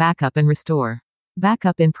 SMS backup and restore.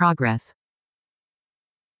 Backup in progress.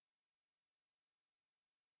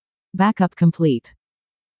 Backup complete.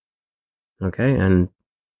 Okay, and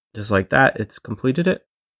just like that, it's completed it.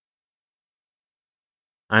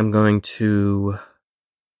 I'm going to...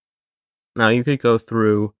 Now you could go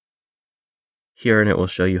through here and it will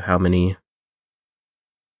show you how many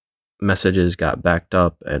messages got backed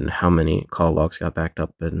up and how many call logs got backed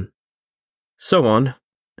up and so on,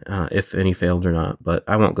 if any failed or not, but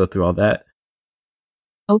I won't go through all that.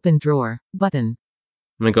 Open drawer. Button.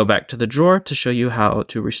 I'm going to go back to the drawer to show you how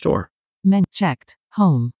to restore. Checked.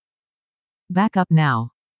 Home. Backup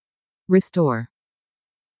now. Restore.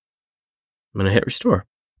 I'm going to hit restore.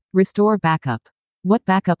 Restore backup. What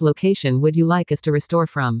backup location would you like us to restore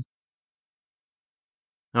from?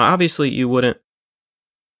 Now, obviously, you wouldn't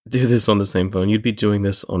do this on the same phone. You'd be doing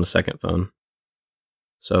this on a second phone.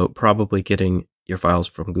 So probably getting your files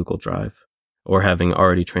from Google Drive or having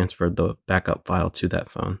already transferred the backup file to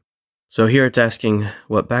that phone. So here it's asking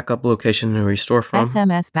what backup location to restore from.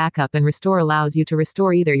 SMS backup and restore allows you to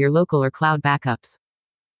restore either your local or cloud backups.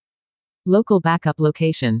 Local backup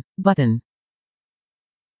location. Button.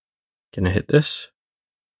 Can I hit this?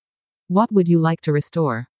 What would you like to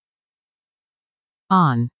restore?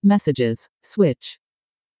 On. Messages. Switch.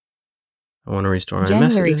 I want to restore my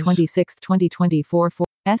January messages. 26, 2024 for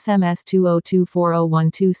SMS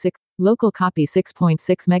 202400126. Local copy 6.6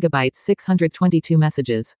 megabytes 622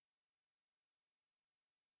 messages.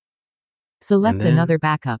 Select another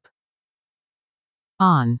backup.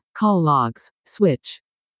 On. Call logs. Switch.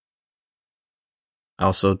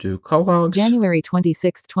 Also do call logs. January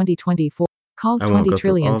 26, 2024. Calls I won't 20 go through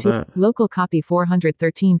trillion all two. that. Local copy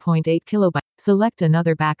 413.8 kilobytes. Select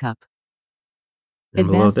another backup. And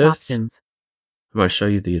below Advanced this, options. I'm going to show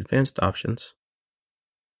you the advanced options.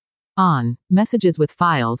 On. Messages with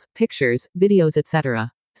files, pictures, videos,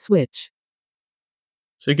 etc. Switch.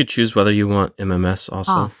 So you could choose whether you want MMS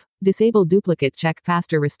also. Off. Disable duplicate check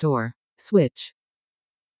faster restore. Switch.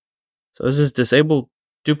 So this is disable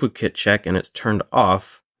duplicate check and it's turned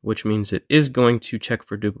off, which means it is going to check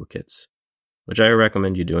for duplicates, which I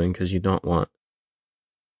recommend you doing because you don't want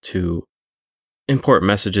to import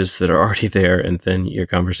messages that are already there and then your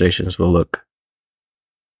conversations will look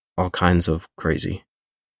all kinds of crazy.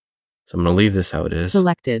 So I'm going to leave this how it is.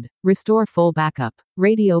 Selected. Restore full backup.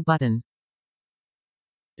 Radio button.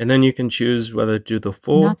 And then you can choose whether to do the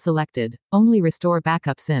full Not selected. Only restore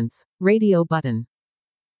backup since. Radio button.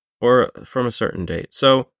 or from a certain date.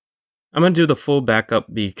 So I'm going to do the full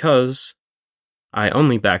backup because I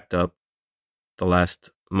only backed up the last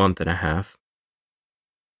month and a half.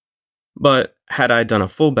 But had I done a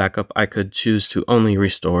full backup, I could choose to only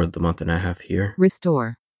restore the month and a half here.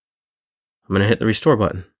 Restore. I'm going to hit the restore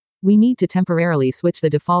button. We need to temporarily switch the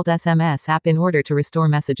default SMS app in order to restore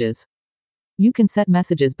messages. You can set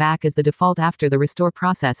messages back as the default after the restore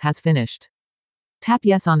process has finished. Tap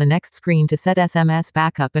yes on the next screen to set SMS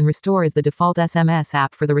backup and restore as the default SMS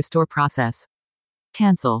app for the restore process.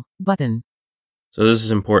 Cancel button. So this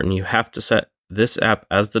is important. You have to set this app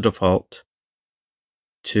as the default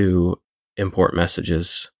to import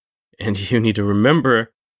messages. And you need to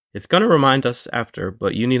remember, it's going to remind us after,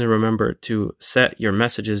 but you need to remember to set your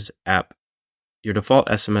messages app, your default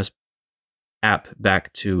SMS app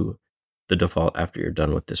back to the default after you're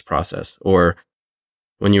done with this process. Or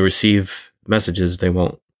when you receive messages, they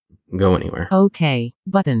won't go anywhere. OK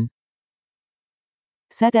button.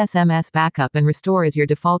 Set SMS backup and restore as your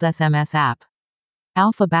default SMS app.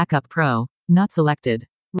 Alpha Backup Pro, not selected.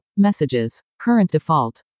 Messages, current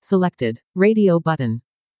default, selected. Radio button.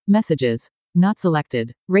 Messages, not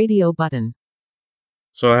selected. Radio button.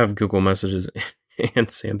 So I have Google Messages and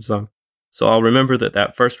Samsung. So I'll remember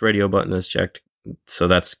that first radio button is checked. So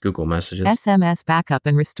that's Google Messages. SMS backup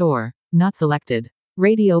and restore, not selected.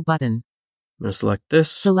 Radio button. I'm going to select this.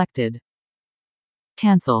 Selected.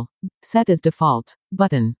 Cancel. Set as default.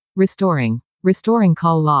 Button. Restoring. Restoring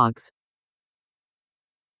call logs.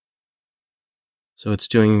 So it's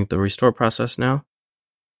doing the restore process now.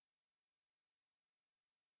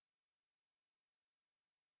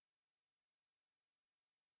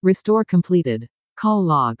 Restore completed. Call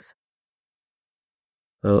logs.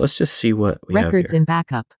 Let's just see what we have Records here. in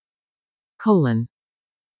backup.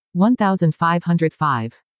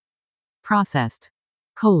 1505. Processed.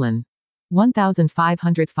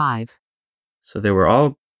 1505. So they were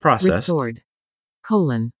all processed. Restored.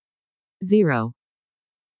 0.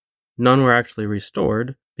 None were actually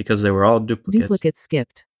restored because they were all duplicates. Duplicates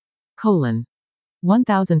skipped.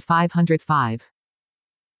 1505.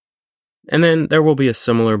 And then there will be a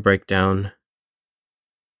similar breakdown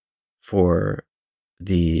for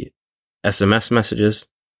the SMS messages,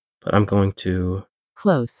 but I'm going to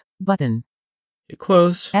Close. Button. hit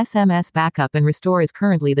close. SMS backup and restore is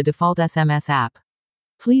currently the default SMS app.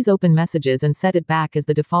 Please open messages and set it back as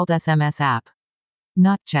the default SMS app.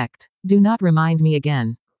 Not checked. Do not remind me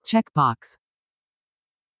again. Checkbox.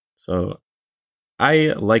 So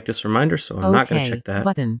I like this reminder, so I'm not going to OK check that.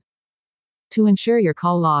 button. To ensure your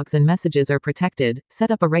call logs and messages are protected, set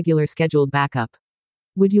up a regular scheduled backup.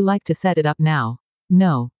 Would you like to set it up now?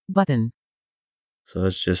 No button. So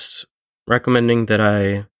it's just recommending that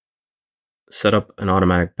I set up an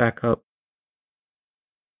automatic backup.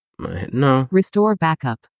 I'm going to hit no. Restore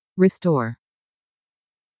backup. Restore.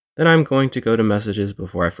 Then I'm going to go to messages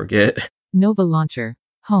before I forget. Nova Launcher.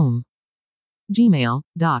 Home. Gmail.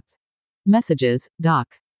 Doc. Messages. Doc.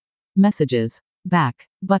 Messages. Back.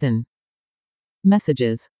 Button.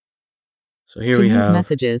 Messages. So here To we use have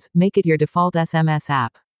messages, make it your default SMS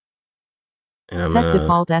app. and I'm Set gonna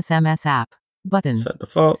default SMS app. Button. set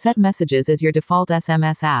default. Set messages as your default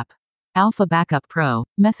SMS app. Alpha Backup Pro.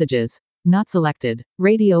 Messages. Not selected.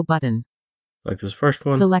 Radio button. Like this first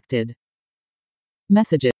one. Selected.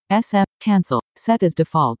 Messages. SM. Cancel. Set as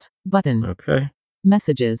default. Button. Okay.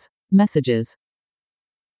 Messages. Messages.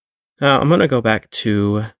 Now I'm going to go back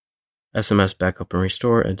to SMS backup and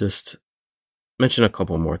restore and just mention a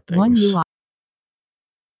couple more things. One UI.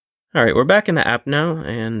 All right, we're back in the app now,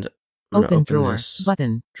 and I'm Open gonna drawer. this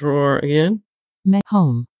Button. drawer again.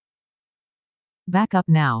 Home. Backup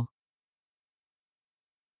now.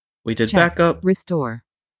 We did Checked. backup. Restore.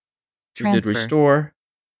 We did Transfer. restore.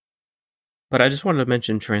 But I just wanted to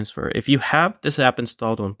mention transfer. If you have this app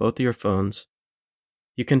installed on both of your phones,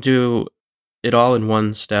 you can do it all in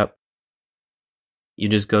one step. You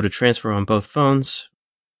just go to transfer on both phones,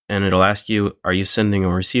 and it'll ask you, are you sending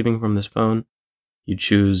or receiving from this phone? You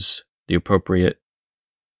choose the appropriate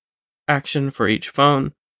action for each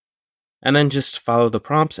phone, and then just follow the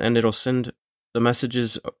prompts, and it'll send the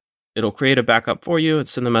messages. It'll create a backup for you and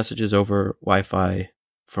send the messages over Wi-Fi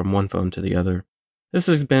from one phone to the other. This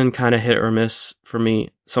has been kind of hit or miss for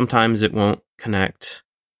me. Sometimes it won't connect.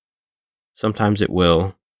 Sometimes it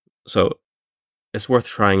will. So it's worth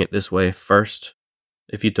trying it this way first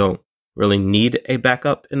if you don't really need a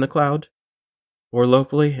backup in the cloud or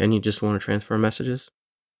locally and you just want to transfer messages.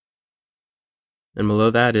 And below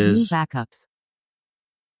that is View backups.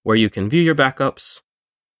 where you can view your backups.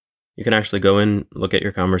 You can actually go in, look at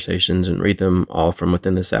your conversations, and read them all from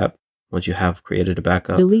within this app once you have created a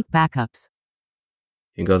backup. Delete backups.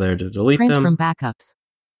 You can go there to delete Print them. from backups.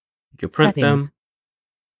 You can print Settings. them.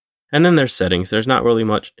 And then there's settings. There's not really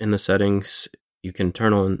much in the settings. You can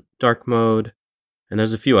turn on dark mode. And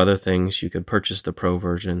there's a few other things. You could purchase the pro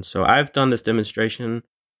version. So I've done this demonstration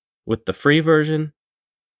with the free version.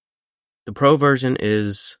 The pro version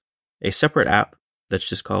is a separate app that's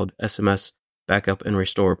just called SMS Backup and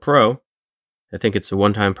Restore Pro. I think it's a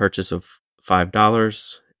one-time purchase of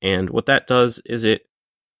 $5. And what that does is it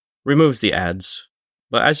removes the ads.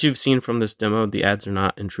 But as you've seen from this demo, the ads are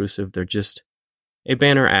not intrusive. They're just a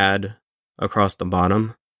banner ad across the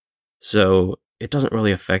bottom. So it doesn't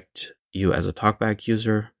really affect you as a TalkBack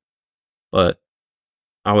user. But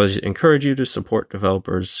I always encourage you to support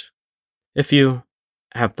developers if you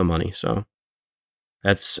have the money. So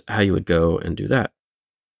that's how you would go and do that.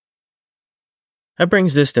 That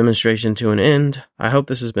brings this demonstration to an end. I hope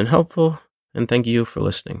this has been helpful, and thank you for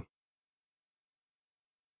listening.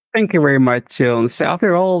 Thank you very much, Jones.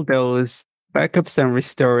 After all those backups and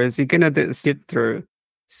restores, you're going to sit through.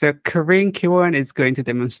 So Korean Q1 is going to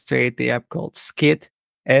demonstrate the app called Skit,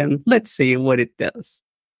 and let's see what it does.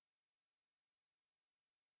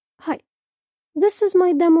 Hi, this is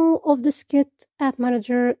my demo of the Skit App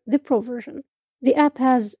Manager, the Pro version. The app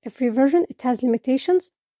has a free version. It has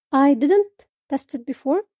limitations. I didn't test it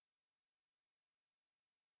before.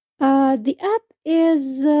 The app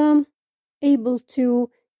is able to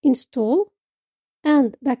install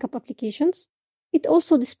and backup applications. It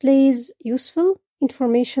also displays useful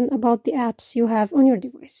information about the apps you have on your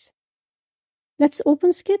device. Let's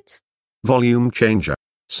open Skit. Volume changer.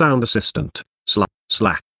 Sound assistant.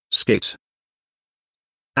 Slack. Skit.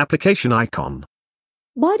 Application icon.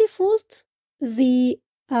 By default, the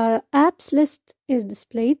apps list is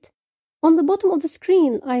displayed. On the bottom of the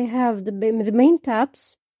screen, I have the main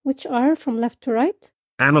tabs, which are from left to right.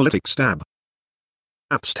 Analytics tab.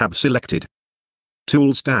 Apps tab selected.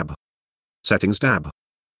 Tools tab. Settings tab.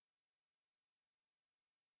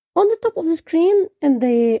 On the top of the screen, in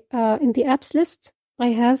the apps list, I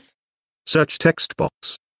have Search text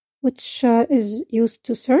box. which is used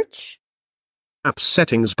to search. Apps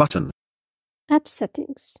settings button. App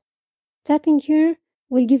settings. Tapping here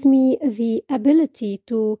will give me the ability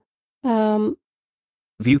to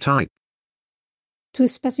View type.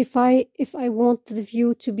 specify if I want the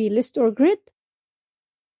view to be list or grid.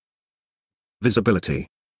 Visibility.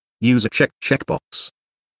 User checkbox.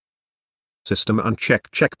 System uncheck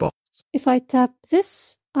checkbox. If I tap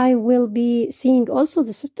this, I will be seeing also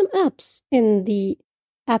the system apps in the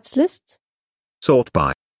apps list. Sort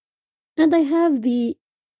by. And I have the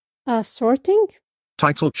sorting.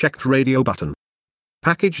 Title checked radio button.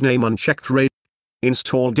 Package name unchecked radio.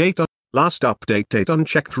 Install data. Last update date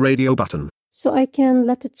unchecked radio button. So I can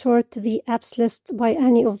let it sort the apps list by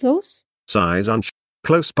any of those. Size unchecked.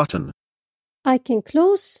 Close button. I can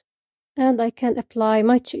close and I can apply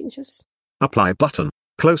my changes. Apply button.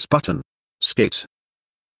 Close button. Skit.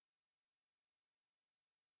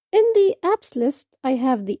 In the apps list, I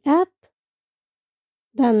have the app,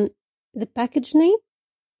 then the package name.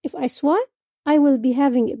 If I swipe, I will be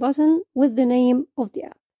having a button with the name of the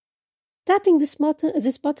app. Tapping this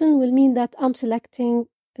button will mean that I'm selecting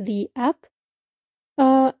the app.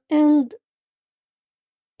 And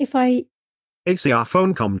if I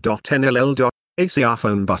acrphonecom.nll. ACR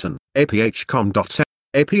phone button. APHcom.n.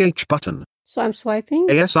 APH button. So I'm swiping.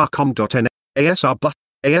 ASRcom.n. ASR button.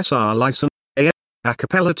 ASR license.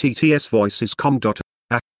 Acapella TTS voices com.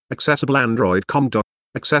 Accessible Android com.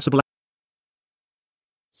 Accessible.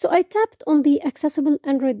 So I tapped on the accessible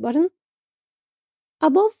Android button.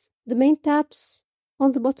 Above the main tabs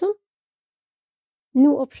on the bottom,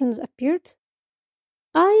 new options appeared.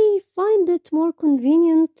 I find it more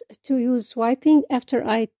convenient to use swiping after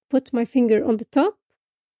I put my finger on the top.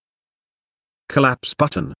 Collapse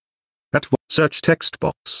button. Search text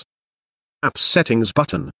box. Apps settings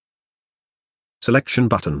button. Selection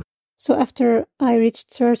button. So after I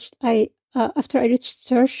reached search, I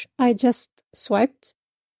just swiped.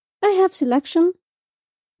 I have selection,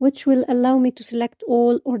 which will allow me to select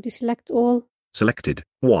all or deselect all. Selected.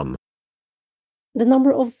 1. The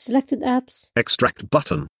number of selected apps. Extract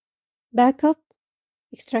button. Backup.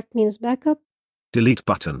 Extract means backup. Delete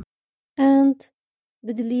button. And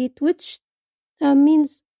the delete, which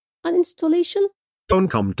means uninstallation.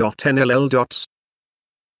 Oncom.nll.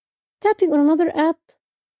 Tapping on another app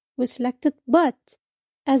was selected, but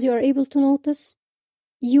as you are able to notice,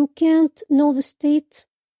 you can't know the state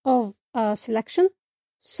of selection.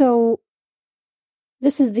 So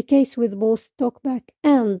this is the case with both TalkBack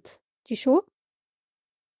and T-Show.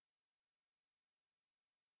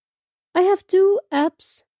 I have 2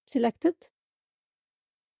 apps selected,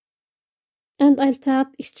 and I'll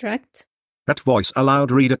tap extract. That voice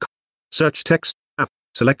allowed reader. Search text. App.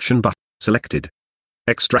 Selection button. Selected.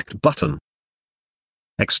 Extract button.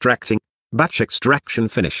 Extracting. Batch extraction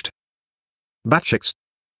finished. Batch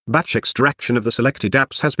extraction of the selected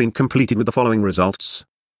apps has been completed with the following results.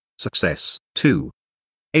 Success. 2.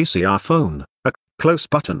 ACR phone. Close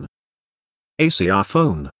button. ACR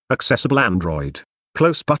phone. Accessible Android.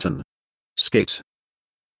 Close button. Skit.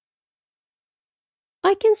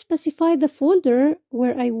 I can specify the folder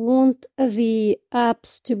where I want the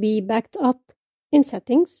apps to be backed up in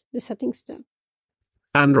settings, the settings tab.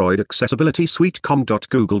 Android Accessibility Suite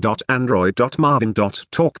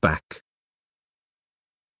com.google.android.marvin.talkback.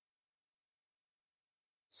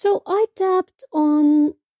 So I tapped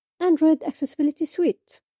on Android Accessibility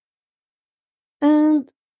Suite.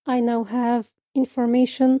 And I now have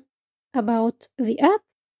information about the app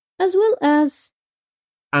as well as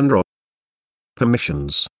Android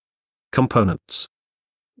permissions, components,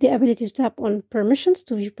 the ability to tap on permissions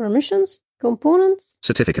to view permissions, components,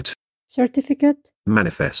 certificate,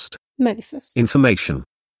 manifest. Information.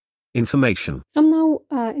 I'm now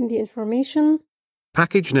in the information.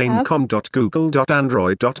 Package name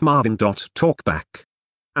com.google.android.marvin.talkback.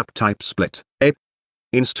 App type split. App.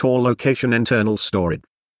 Install location internal storage.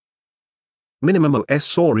 Minimum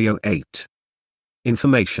OS Oreo 8.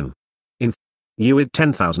 Information. UID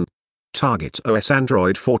 10,000. Target OS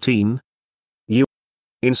Android 14.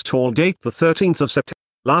 Install date the 13th of September.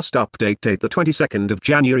 Last update date the 22nd of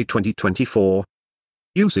January 2024.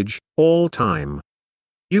 Usage, all time.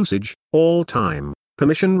 Usage, all time.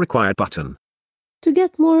 Permission required button. To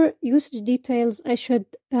get more usage details, I should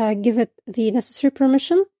give it the necessary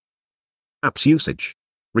permission. Apps usage.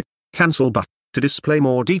 Cancel button. To display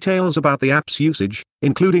more details about the app's usage,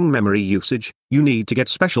 including memory usage, you need to get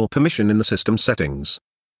special permission in the system settings.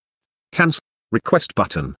 Cancel. Request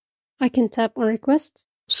button. I can tap on request.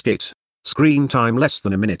 Skit. Screen time less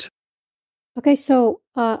than a minute. Okay, so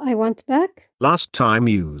I went back. Last time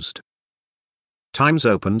used. Times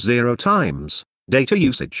open 0 times. Data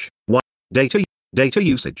usage. Data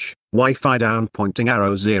usage. Wi-Fi down pointing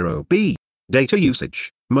arrow 0B. Data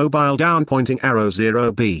usage. Mobile down pointing arrow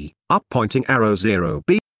 0B. Up pointing arrow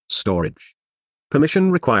 0B. Storage.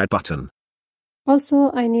 Permission required button.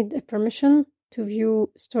 Also, I need a permission to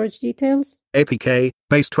view storage details. APK,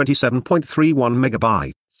 base 27.31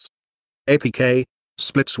 megabytes. APK,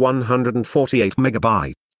 splits 148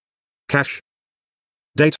 megabytes. Cache.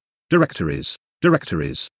 Data, directories,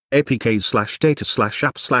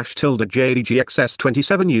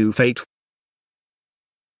 apk/data/app/jdgxs27u8.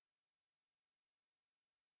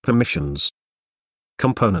 Permissions.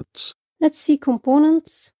 Components. Let's see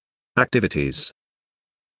components. Activities.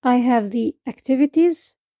 I have the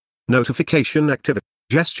activities. Notification activity.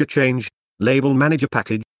 Gesture change. Label manager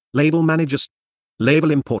package. Label managers.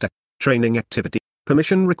 Label import. Training activity.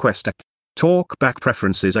 Permission request. Talkback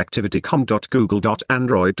preferences activity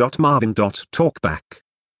com.google.android.marvin.talkback.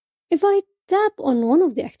 If I tap on one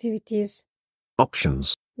of the activities.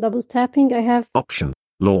 Options. Double tapping, I have. Option.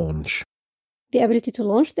 Launch. The ability to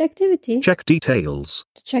launch the activity. Check details.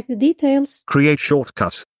 To check the details. Create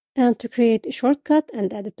shortcut. And to create a shortcut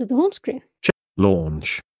and add it to the home screen. Check.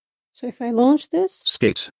 Launch. So if I launch this.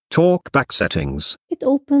 Skit. Talkback settings. It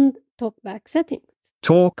opened Talkback settings.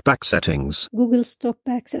 Talkback settings. Google's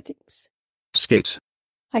Talkback settings. Skit.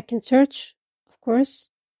 I can search, of course.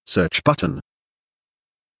 Search button.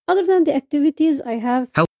 Other than the activities, I have.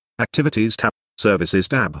 Help. Activities tab. Services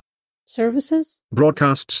tab. Services.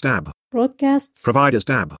 Broadcasts tab. Broadcasts. Providers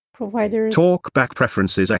tab. Providers. Talkback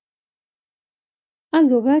preferences. I'll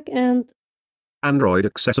go back and. Android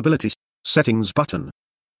accessibility settings button.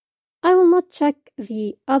 I will not check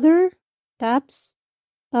the other tabs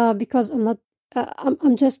because I'm not.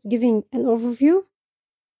 I'm just giving an overview.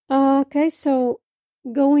 Okay, so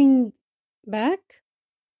going back,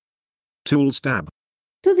 Tools tab.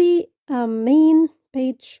 To the main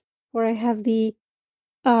page where I have the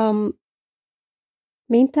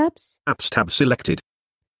main tabs. Apps tab selected.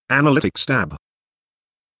 Analytics tab.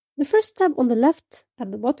 The first tab on the left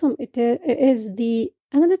at the bottom is the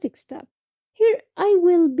Analytics tab. Here I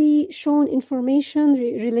will be shown information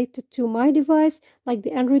related to my device, like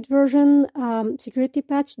the Android version, security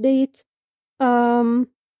patch date, RAM,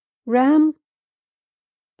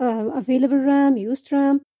 available RAM, used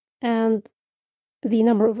RAM, and the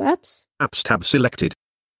number of apps. Apps tab selected.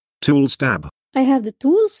 Tools tab. I have the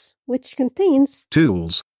tools, which contains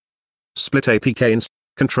Tools. Split APK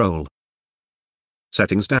control.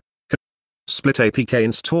 Settings tab. Split APK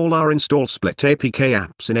install or install split APK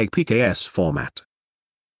apps in APKs format.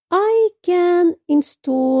 I can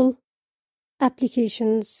install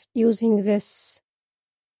applications using this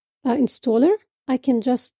installer. I can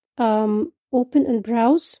just open and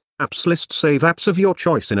browse. Apps list save apps of your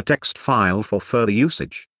choice in a text file for further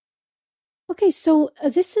usage. Okay, so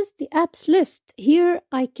this is the apps list. Here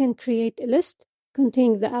I can create a list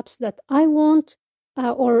containing the apps that I want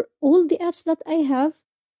or all the apps that I have.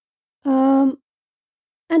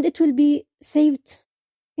 And it will be saved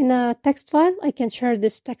in a text file. I can share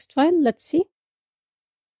this text file. Let's see.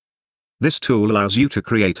 This tool allows you to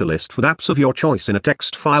create a list with apps of your choice in a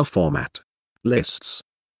text file format. Lists.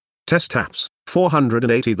 Test apps,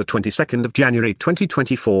 480 the 22nd of January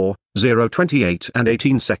 2024, 0:28 and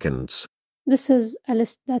 18 seconds. This is a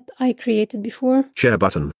list that I created before. Share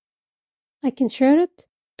button. I can share it.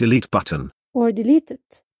 Delete button. Or delete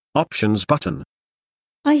it. Options button.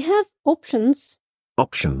 I have options.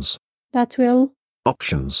 Options. That will.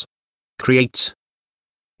 Options. Create.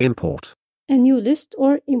 Import. A new list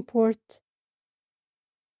or import.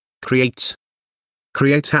 Create.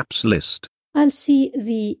 Create apps list. I'll see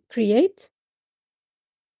the create.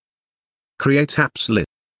 Create apps list.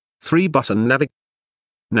 3 button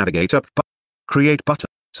navigate up. Create button.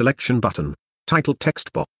 Selection button. Title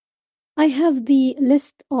text box. I have the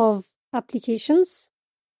list of applications.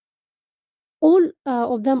 All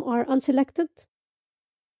of them are unselected.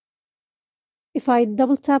 If I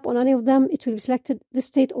double tap on any of them, it will be selected. The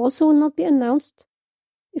state also will not be announced.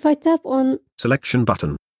 If I tap on Selection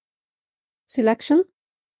button. Selection,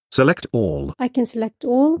 Select all. I can select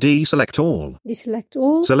all, Deselect all. deselect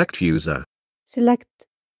all, Select user. select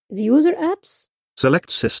the user apps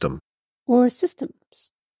Select system. or system apps.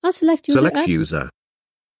 I'll select user Select apps. user.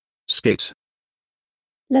 Skit.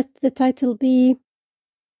 Let the title be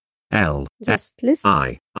L. just list.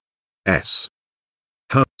 I. S.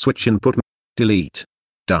 Home. Switch input. Delete.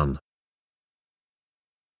 Done.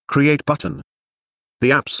 Create button. The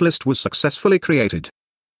apps list was successfully created.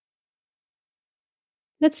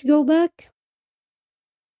 Let's go back.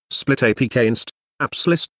 Split APK inst. Apps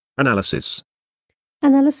list. Analysis.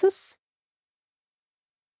 Analysis.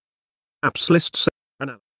 Apps list.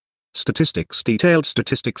 Statistics. Detailed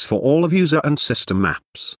statistics for all of user and system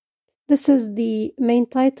apps. This is the main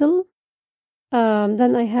title.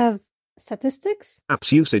 Then I have statistics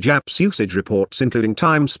Apps usage reports including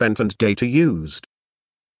time spent and data used.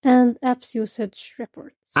 and apps usage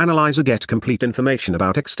reports. Analyzer get complete information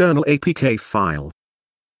about external APK file.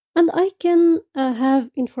 And I can have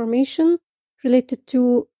information related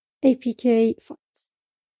to APK files.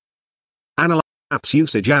 Analyze apps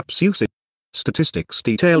usage statistics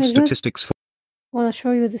detailed I just- statistics for I want to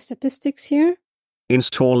show you the statistics here.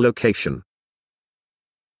 install location.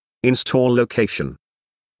 Install location.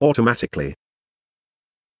 Automatically.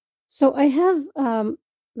 So I have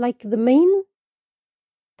like the main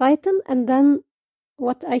title and then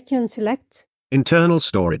what I can select. Internal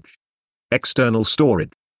storage. External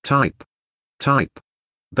storage. Type.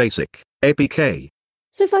 Basic. APK.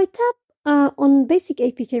 So if I tap on basic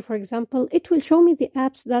APK, for example, it will show me the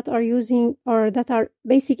apps that are using or that are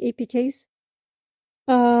basic APKs.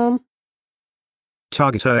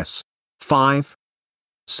 Target OS. 5.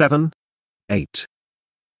 7. 8.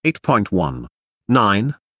 8.1.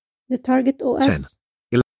 9. The target OS.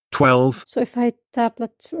 12. So if I tap,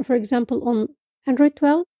 for example, on Android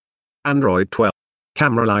 12, Android 12.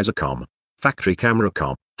 Cameralizer.com. Factory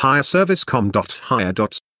camera.com. Higher service.com.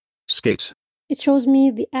 Skit. it shows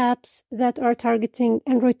me the apps that are targeting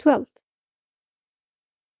Android 12.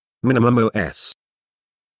 Minimum OS.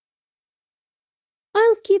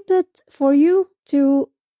 I'll keep it for you to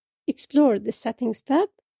explore the settings tab.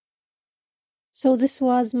 So this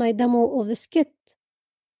was my demo of the Skit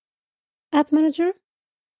App Manager,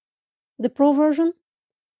 the Pro version.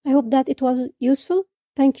 I hope that it was useful.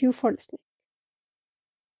 Thank you for listening.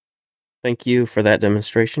 Thank you for that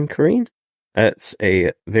demonstration, Karine. That's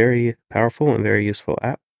a very powerful and very useful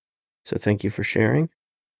app. So thank you for sharing.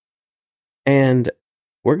 And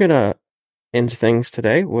we're going to end things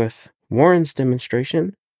today with Warren's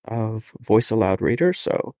demonstration of Voice Aloud Reader.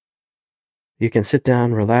 So you can sit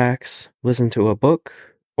down, relax, listen to a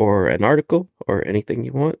book or an article or anything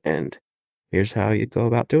you want. And here's how you go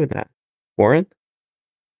about doing that. Warren?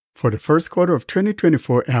 For the first quarter of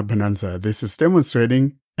 2024 at Bonanza, this is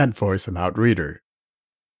demonstrating Add Voice Aloud Reader.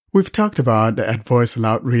 We've talked about the Add Voice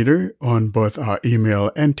Aloud Reader on both our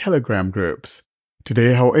email and Telegram groups.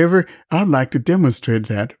 Today, however, I'd like to demonstrate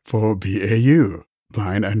that for BAU,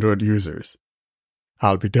 blind Android users.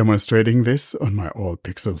 I'll be demonstrating this on my old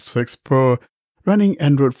Pixel 6 Pro running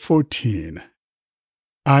Android 14.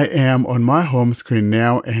 I am on my home screen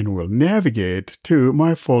now and will navigate to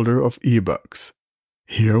my folder of ebooks.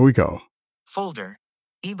 Here we go. Folder.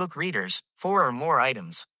 Ebook readers, 4 or more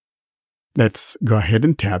items. Let's go ahead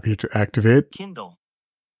and tap here to activate. Kindle.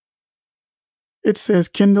 It says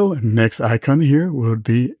Kindle, and next icon here will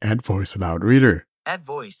be Add Voice Aloud Reader. Add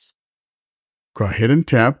voice. Go ahead and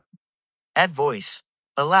tap. Add voice.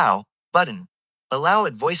 Allow, button. Allow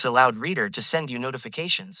Add Voice Aloud Reader to send you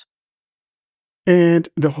notifications. And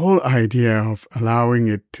the whole idea of allowing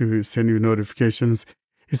it to send you notifications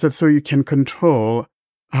is that so you can control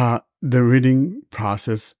the reading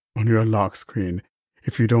process on your lock screen.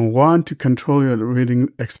 If you don't want to control your reading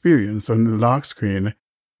experience on the lock screen,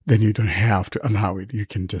 then you don't have to allow it. You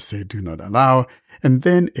can just say do not allow. And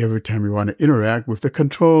then every time you want to interact with the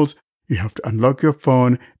controls, you have to unlock your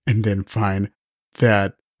phone and then find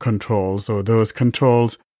that controls or those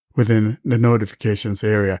controls within the notifications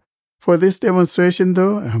area. For this demonstration,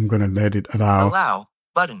 though, I'm going to let it allow. Allow,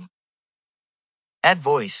 button. Add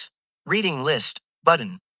voice. Reading list,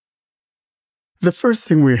 button. The first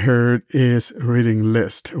thing we heard is reading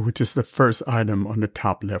list, which is the first item on the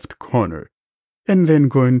top left corner. And then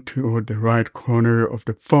going to the right corner of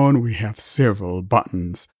the phone, we have several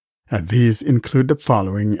buttons. And these include the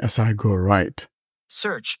following as I go right.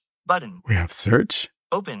 Search, button. We have search.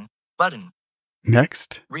 Open, button.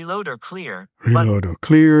 Next. Reload or clear, Reload button. or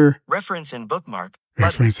clear. Reference and bookmark, button.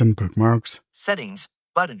 Reference and bookmarks. Settings,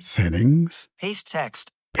 button. Settings. Paste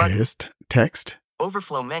text, button. Paste text.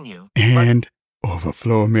 Overflow menu, and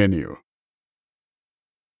overflow menu.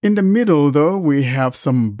 In the middle, though, we have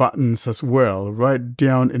some buttons as well. Right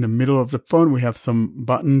down in the middle of the phone, we have some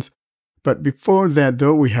buttons. But before that,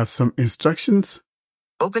 though, we have some instructions.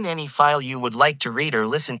 Open any file you would like to read or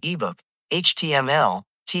listen ebook, HTML,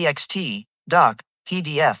 TXT, doc,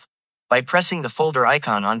 PDF, by pressing the folder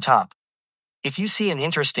icon on top. If you see an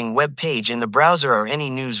interesting web page in the browser or any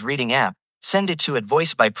news reading app, send it to Add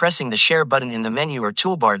Voice by pressing the share button in the menu or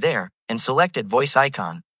toolbar there, and select Add Voice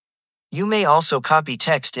icon. You may also copy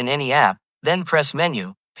text in any app, then press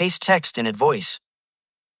menu, paste text in Add Voice.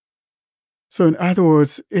 So in other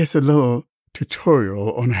words, it's a little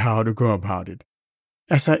tutorial on how to go about it.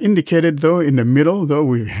 As I indicated, though, in the middle, though,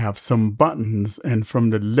 we have some buttons, and from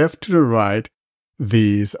the left to the right,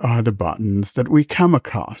 these are the buttons that we come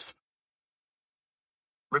across.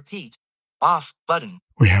 Repeat. Off, button.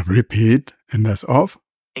 We have repeat, and that's off.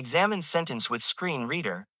 Examine sentence with screen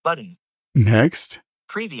reader, button. Next.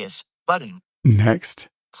 Previous, button. Next.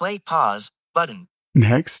 Play pause, button.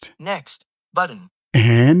 Next. Next, button.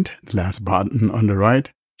 And last button on the right.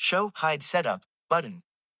 Show hide setup, button.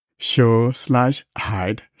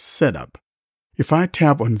 Show/hide setup. If I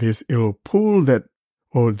tap on this, it will pull that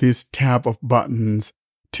or this tab of buttons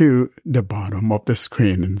to the bottom of the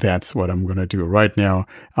screen, and that's what I'm going to do right now.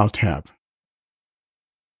 I'll tap.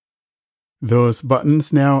 Those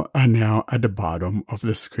buttons now are at the bottom of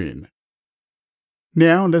the screen.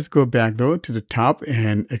 Now let's go back though to the top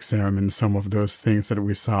and examine some of those things that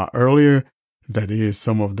we saw earlier. That is,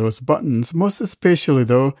 some of those buttons, most especially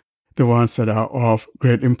though, the ones that are of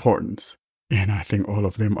great importance. And I think all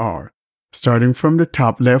of them are. Starting from the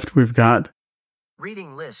top left, we've got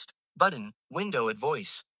Reading list, button, window Add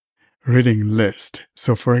Voice. Reading list.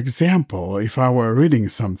 So for example, if I were reading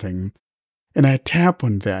something and I tap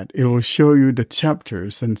on that, it will show you the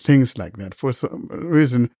chapters and things like that. For some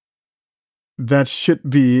reason, that should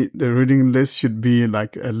be, the reading list should be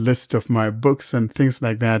like a list of my books and things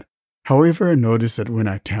like that. However, notice that when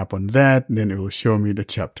I tap on that, then it will show me the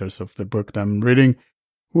chapters of the book that I'm reading.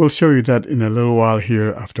 We'll show you that in a little while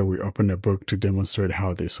here after we open the book to demonstrate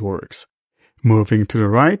how this works. Moving to the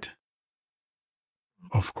right.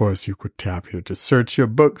 Of course, you could tap here to search your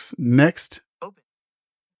books. Next. Open.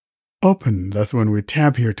 Open. That's when we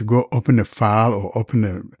tap here to go open a file or open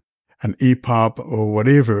an EPUB or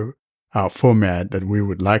whatever format that we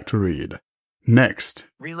would like to read. Next.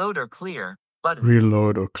 Reload or clear, button.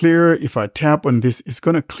 Reload or clear. If I tap on this, it's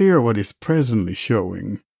going to clear what is presently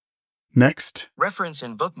showing. Next. Reference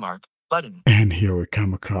and bookmark, button. And here we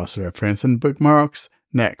come across reference and bookmarks.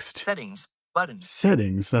 Next. Settings, button.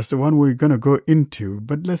 Settings, that's the one we're going to go into.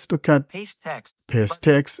 But let's look at Paste text. paste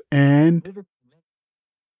text and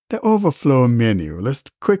the overflow menu. Let's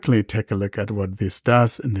quickly take a look at what this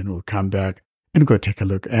does, and then we'll come back and go take a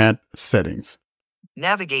look at settings.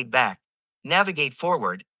 Navigate back. Navigate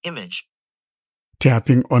forward, image.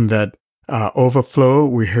 Tapping on that overflow,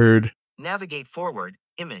 we heard, Navigate forward,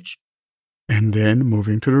 image. and then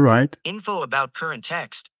moving to the right. Info about current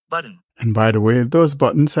text, button. And by the way, those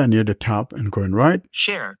buttons are near the top and going right.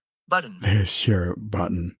 Share, button. There's share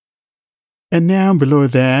button. And now below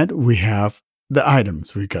that, we have the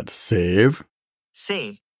items. We got save,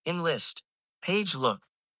 Save, in list. Page look.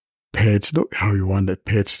 page look, how you want that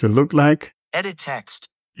page to look like. Edit text.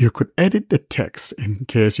 You could edit the text in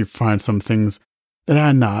case you find some things that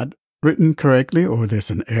are not written correctly or there's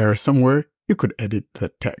an error somewhere. You could edit the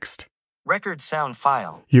text. Record sound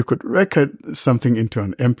file. You could record something into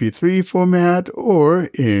an MP3 format or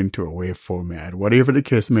into a WAV format, whatever the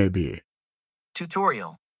case may be.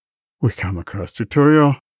 Tutorial. We come across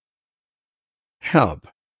tutorial, help,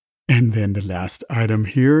 and then the last item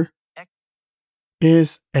here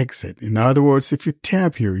is exit. In other words, if you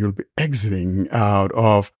tap here, you'll be exiting out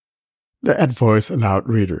of the Add Voice Aloud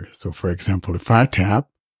Reader. So for example, if I tap,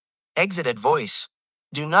 Exit at voice.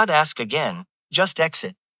 Do not ask again. Just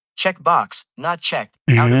exit. Check box, not checked.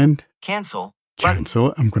 Out of- and Cancel. Button.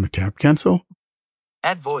 cancel, I'm going to tap cancel.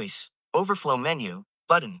 Add voice. Overflow menu.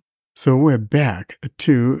 Button. So we're back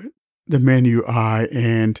to the menu eye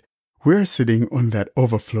and we're sitting on that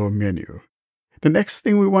overflow menu. The next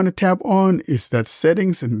thing we want to tap on is that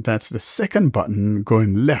settings, and that's the second button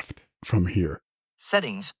going left from here.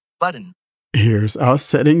 Settings. Button. Here's our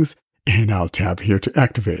settings, and I'll tap here to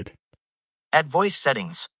activate. Add voice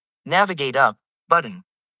settings. Navigate up. Button.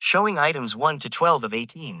 Showing items 1 to 12 of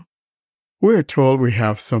 18. We're told we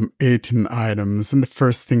have some 18 items, and the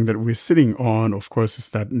first thing that we're sitting on, of course, is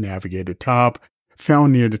that navigator tab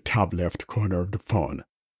found near the top left corner of the phone.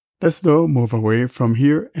 Let's though move away from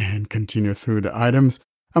here and continue through the items.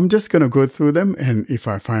 I'm just going to go through them, and if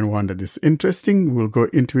I find one that is interesting, we'll go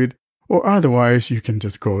into it, or otherwise you can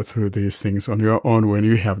just go through these things on your own when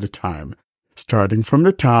you have the time. Starting from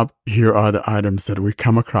the top, here are the items that we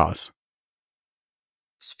come across.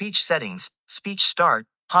 Speech settings. Speech start.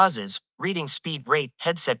 Pauses. Reading speed rate.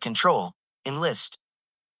 Headset control. Enlist.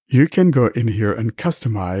 You can go in here and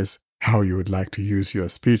customize how you would like to use your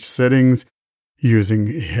speech settings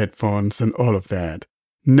using headphones and all of that.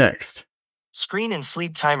 Next, Screen and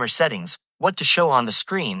sleep timer settings. What to show on the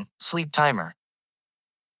screen. Sleep timer.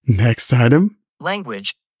 next item,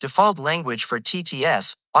 Language. Default language for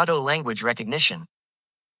TTS. Auto language recognition.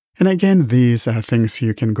 and again, these are things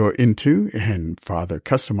you can go into and further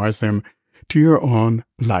customize them to your own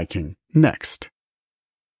liking. Next,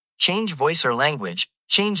 Change voice or language.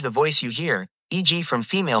 Change the voice you hear, e.g. from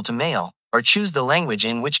female to male, or choose the language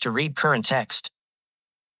in which to read current text.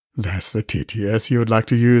 that's the TTS you would like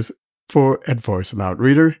to use for Add Voice Aloud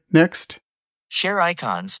Reader. Next, Share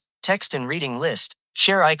icons. Text and reading list.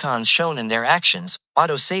 Share icons shown in their actions.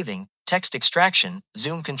 Auto saving. Text extraction.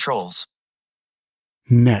 Zoom controls.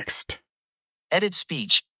 next, Edit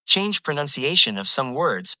speech. Change pronunciation of some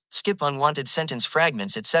words. Skip unwanted sentence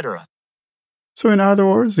fragments, etc. So in other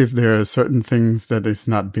words, if there are certain things that is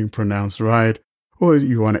not being pronounced right, or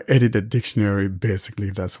you want to edit a dictionary, basically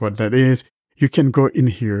that's what that is, you can go in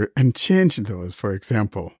here and change those, for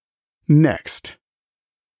example. Next,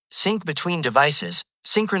 Sync between devices.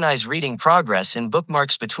 Synchronize reading progress and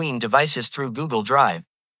bookmarks between devices through Google Drive.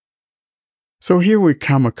 so here we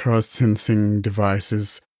come across sensing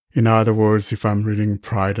devices. In other words, if I'm reading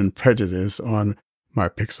Pride and Prejudice on my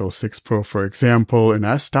Pixel 6 Pro, for example, and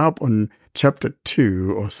I stop on chapter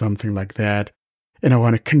 2 or something like that, and I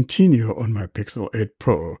want to continue on my Pixel 8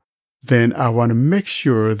 Pro, then I want to make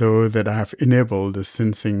sure, though, that I've enabled the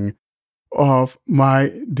sensing of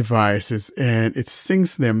my devices and it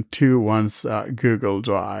syncs them to one's Google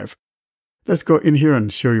Drive. Let's go in here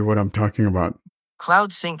and show you what I'm talking about.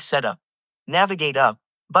 Cloud Sync Setup. Navigate up.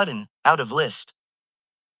 Button. Out of list.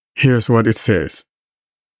 Here's what it says.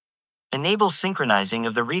 Enable synchronizing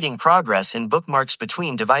of the reading progress and bookmarks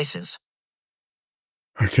between devices.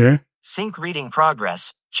 Okay? Sync reading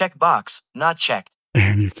progress. Check box. Not checked.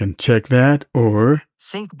 And you can check that, or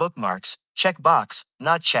Sync bookmarks. Check box.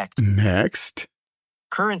 Not checked. next.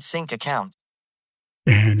 Current sync account.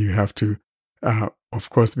 And you have to, of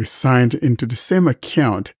course, be signed into the same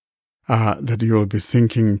account that you'll be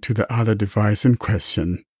syncing to the other device in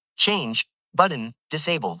question. Change. Button.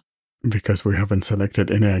 Disabled. Because we haven't selected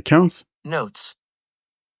any accounts. Notes.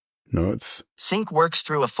 Notes. Sync works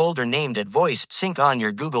through a folder named Advoice Sync on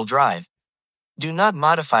your Google Drive. Do not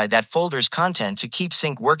modify that folder's content to keep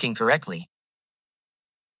Sync working correctly.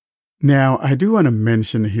 Now, I do want to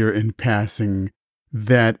mention here in passing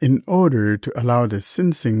that in order to allow the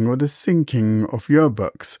syncing or the syncing of your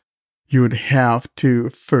books, you would have to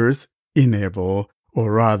first enable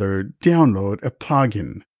or rather download a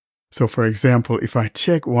plugin. So for example, if I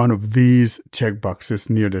check one of these checkboxes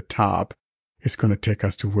near the top, it's going to take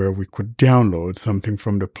us to where we could download something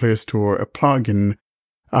from the Play Store, a plugin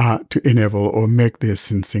to enable or make the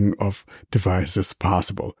syncing of devices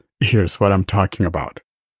possible. Here's what I'm talking about.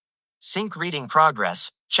 Sync reading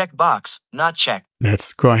progress. Checkbox, not checked.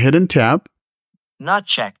 Let's go ahead and tap. Not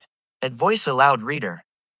checked. Advoice allowed reader.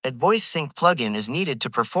 Advoice Sync plugin is needed to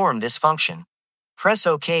perform this function. Press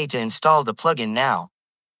OK to install the plugin now.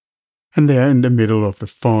 And there in the middle of the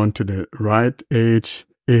phone to the right edge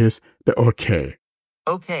is the OK.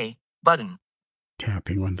 OK button.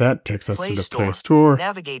 Tapping on that takes us to the Store. Play Store.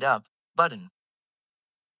 Navigate up button.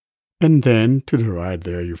 And then to the right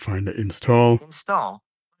there you find the install. Install.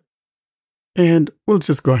 And we'll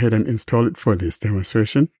just go ahead and install it for this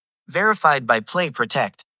demonstration. Verified by Play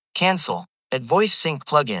Protect. Cancel. Advoice Sync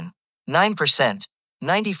plugin. 9%.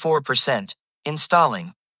 94%.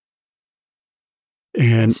 Installing.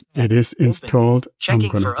 And it is installed. Checking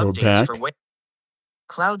I'm going for to go updates back. for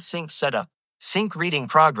Cloud Sync setup. Sync reading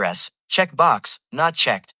progress. Checkbox, not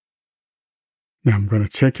checked. Now I'm going to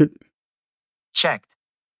check it. Checked.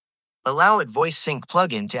 Allow Advoice Sync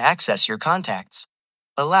plugin to access your contacts.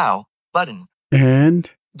 Allow button. And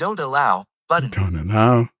Don't allow button. don't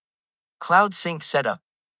allow. Cloud Sync setup.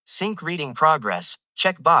 Sync reading progress.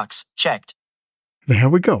 Checkbox, checked. There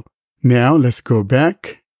we go. Now let's go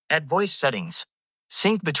back. Advoice settings.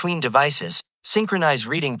 Sync between devices. Synchronize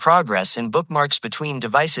reading progress and bookmarks between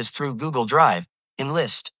devices through Google Drive. In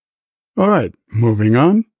list. All right, moving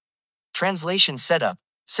on. Translation setup.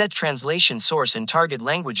 Set translation source and target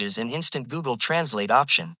languages in instant Google Translate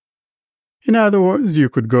option. In other words, you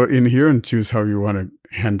could go in here and choose how you want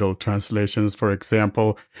to handle translations. For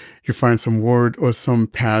example, you find some word or some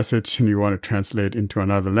passage and you want to translate into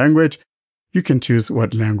another language. You can choose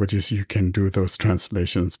what languages you can do those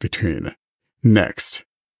translations between. Next.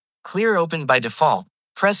 Clear open by default.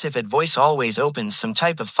 Press if Advoice always opens some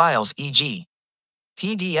type of files, e.g.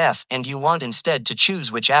 PDF, and you want instead to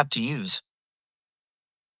choose which app to use.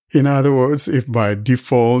 In other words, if by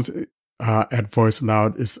default Advoice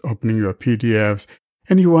Loud is opening your PDFs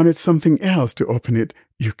and you wanted something else to open it,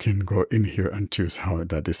 you can go in here and choose how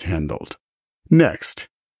that is handled. Next.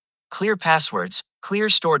 Clear passwords. Clear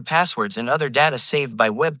stored passwords and other data saved by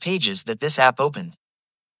web pages that this app opened.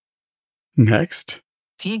 Next.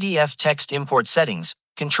 PDF text import settings.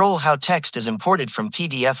 Control how text is imported from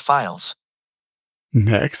PDF files.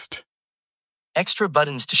 Next. Extra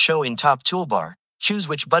buttons to show in top toolbar. Choose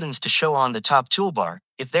which buttons to show on the top toolbar,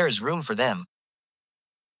 if there is room for them.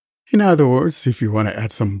 In other words, if you want to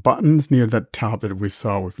add some buttons near that top that we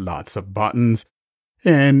saw with lots of buttons,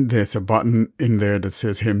 and there's a button in there that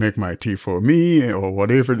says, hey, make my tea for me, or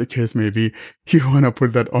whatever the case may be, you want to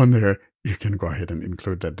put that on there, you can go ahead and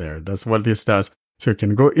include that there. That's what this does. So you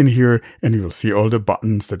can go in here and you will see all the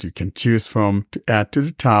buttons that you can choose from to add to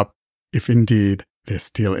the top, if indeed there's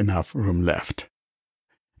still enough room left.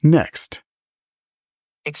 Next.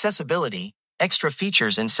 Accessibility. Extra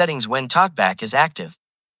features and settings when TalkBack is active.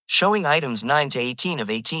 Showing items 9 to 18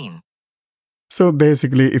 of 18. So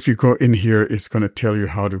basically, if you go in here, it's going to tell you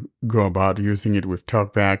how to go about using it with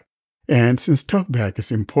TalkBack. And since TalkBack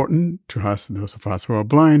is important to us, those of us who are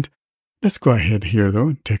blind, let's go ahead here, though,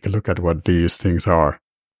 and take a look at what these things are.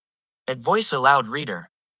 Advoice allowed reader.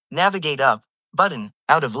 Navigate up, button,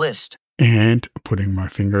 out of list. And putting my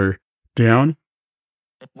finger down.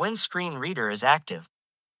 When screen reader is active.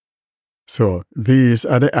 So these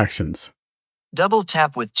are the actions. Double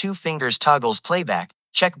tap with 2 fingers toggles playback.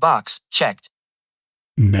 Checkbox, checked.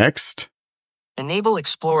 Next. Enable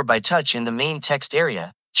Explore by touch in the main text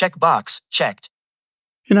area. Checkbox, checked.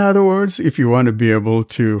 In other words, if you want to be able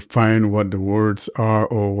to find what the words are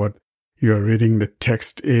or what you're reading the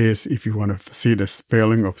text is, if you want to see the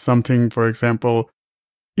spelling of something, for example,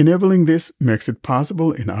 enabling this makes it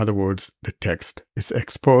possible. In other words, the text is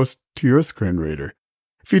exposed to your screen reader.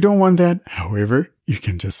 If you don't want that, however, you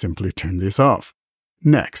can just simply turn this off.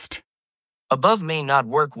 Next. Above may not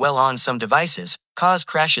work well on some devices, cause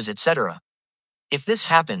crashes, etc. If this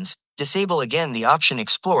happens, disable again the option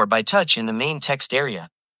Explore by touch in the main text area.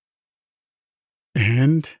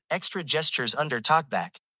 And extra gestures under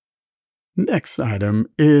TalkBack. Next item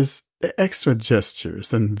is the extra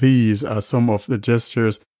gestures, and these are some of the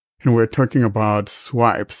gestures And we're talking about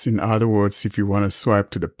swipes. In other words, if you want to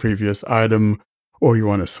swipe to the previous item, or you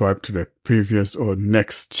want to swipe to the previous or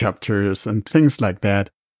next chapters and things like that,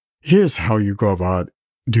 here's how you go about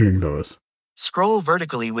doing those. Scroll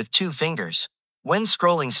vertically with 2 fingers. When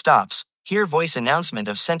scrolling stops, hear voice announcement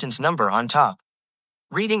of sentence number on top.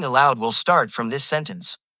 Reading aloud will start from this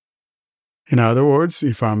sentence. In other words,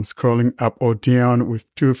 if I'm scrolling up or down with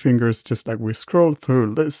 2 fingers, just like we scroll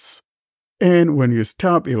through lists, and when you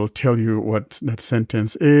stop, it'll tell you what that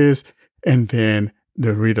sentence is, and then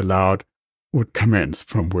the read aloud would commence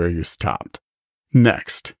from where you stopped.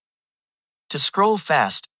 Next. To scroll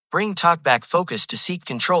fast, bring talkback focus to seek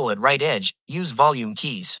control at right edge, use volume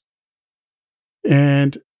keys.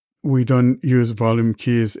 And we don't use volume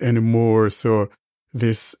keys anymore, so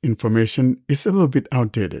this information is a little bit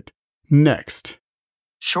outdated. Next.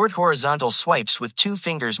 Short horizontal swipes with 2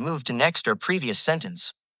 fingers move to next or previous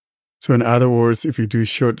sentence. So in other words, if you do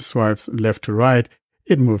short swipes left to right,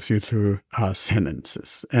 it moves you through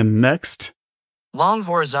sentences. And next. Long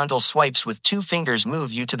horizontal swipes with 2 fingers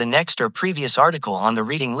move you to the next or previous article on the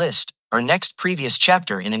reading list, or next previous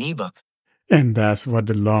chapter in an ebook. And that's what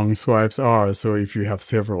the long swipes are. So if you have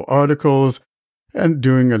several articles, and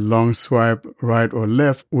doing a long swipe right or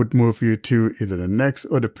left would move you to either the next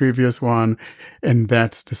or the previous one. And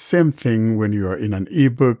that's the same thing when you are in an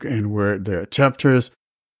ebook and where there are chapters.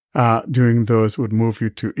 Doing those would move you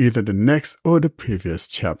to either the next or the previous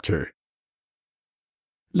chapter.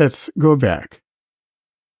 Let's go back.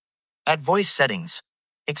 At voice settings.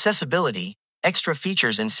 Accessibility, extra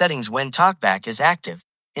features and settings when TalkBack is active.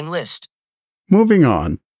 In list. Moving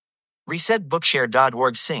on. Reset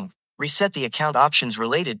Bookshare.org sync. Reset the account options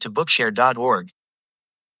related to Bookshare.org.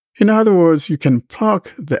 In other words, you can plug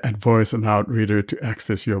the Add Voice Aloud reader to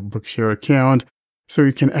access your Bookshare account, so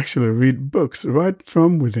you can actually read books right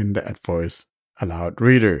from within the Add Voice Aloud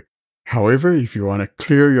reader. However, if you want to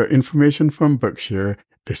clear your information from Bookshare,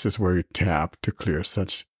 this is where you tap to clear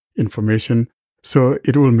such information. So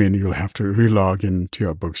it will mean you'll have to relog into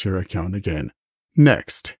your Bookshare account again.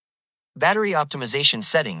 Next. Battery optimization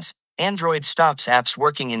settings. Android stops apps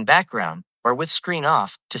working in background, or with screen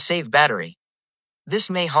off, to save battery. This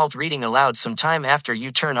may halt reading aloud some time after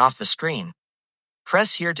you turn off the screen.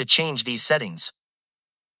 Press here to change these settings.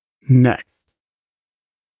 Next.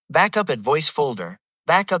 Backup at voice folder.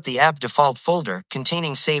 Backup the app default folder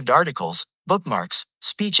containing saved articles, bookmarks,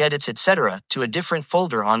 speech edits, etc. to a different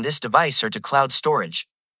folder on this device or to cloud storage.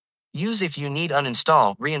 Use if you need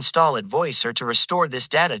uninstall, reinstall at voice or to restore this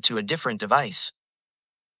data to a different device.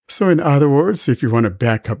 So in other words, if you want to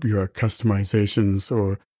back up your customizations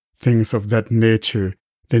or things of that nature,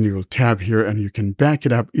 then you will tab here and you can back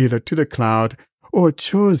it up either to the cloud or a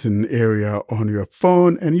chosen area on your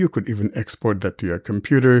phone, and you could even export that to your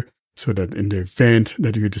computer so that in the event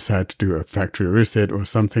that you decide to do a factory reset or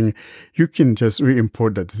something, you can just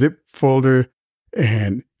re-import that zip folder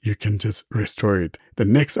and you can just restore it. The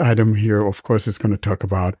next item here, of course, is going to talk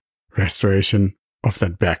about restoration of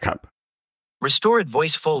that backup. Restore at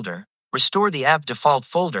voice folder. Restore the app default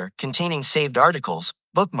folder containing saved articles,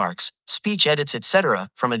 bookmarks, speech edits, etc.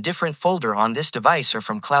 from a different folder on this device or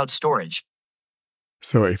from cloud storage.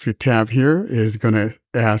 So if you tap here, it's going to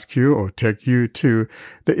ask you or take you to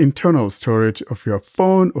the internal storage of your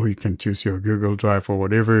phone, or you can choose your Google Drive or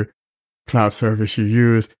whatever cloud service you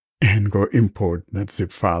use and go import that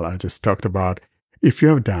zip file I just talked about if you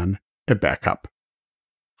have done a backup.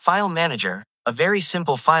 File Manager, a very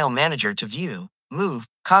simple file manager to view, move,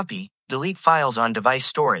 copy, delete files on device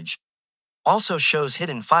storage. Also shows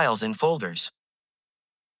hidden files in folders.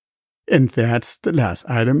 And that's the last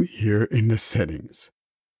item here in the settings.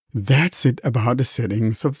 That's it about the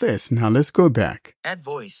settings of this. Now let's go back. Add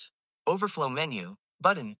voice. Overflow menu.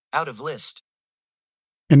 Button. Out of list.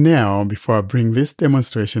 And now, before I bring this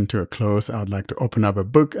demonstration to a close, I would like to open up a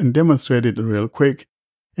book and demonstrate it real quick.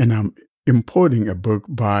 And I'm importing a book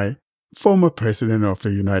by former President of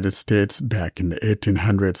the United States back in the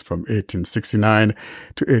 1800s from 1869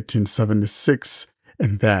 to 1876.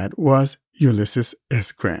 And that was Ulysses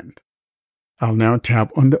S. Grant. I'll now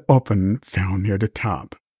tap on the Open found near the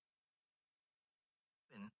top.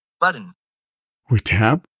 Button. We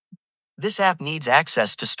tap. This app needs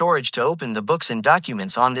access to storage to open the books and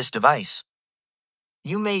documents on this device.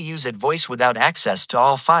 You may use it voice without access to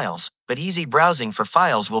all files, but easy browsing for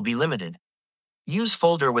files will be limited. Use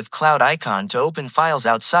folder with cloud icon to open files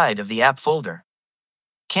outside of the app folder.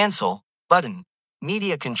 Cancel. Button.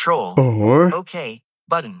 Media control. Or OK.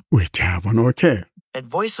 Button. we tap on OK. At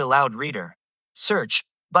voice aloud reader. Search.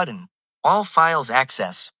 Button. All files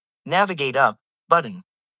access. Navigate up. Button.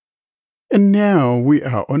 And now we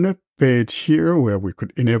are on a page here where we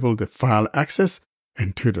could enable the file access,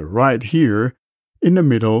 and to the right here, in the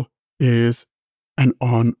middle, is an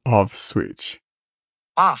on-off switch.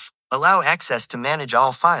 Off. Allow access to manage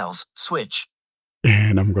all files. Switch.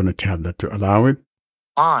 And I'm going to tap that to allow it.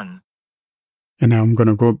 On. And now I'm going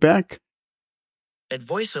to go back. At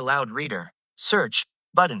Voice Aloud Reader. Search.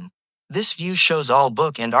 Button. This view shows all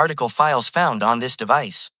book and article files found on this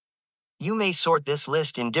device. You may sort this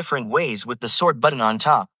list in different ways with the sort button on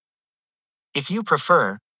top. If you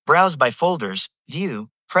prefer, browse by folders, view,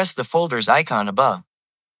 press the folders icon above.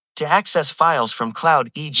 To access files from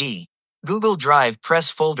cloud, e.g., Google Drive,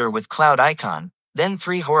 press folder with cloud icon, then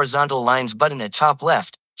 3 horizontal lines button at top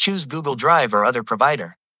left, choose Google Drive or other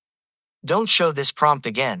provider. Don't show this prompt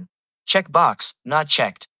again. Check box, not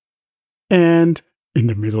checked. And in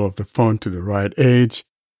the middle of the phone to the right edge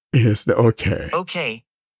is the OK. OK.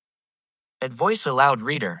 At Voice Aloud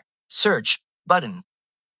Reader, search, button.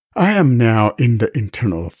 I am now in the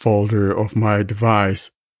internal folder of my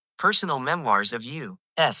device. Personal Memoirs of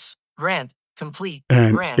U.S. Grant, complete,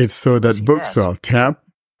 And Grant, it's so that CS. book, so I'll tap.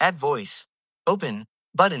 Add voice. Open,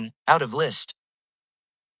 button, out of list.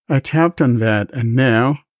 I tapped on that, and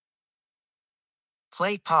now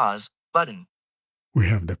Play pause, button. we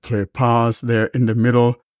have the play pause there in the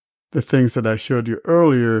middle, the things that I showed you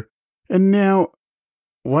earlier. And now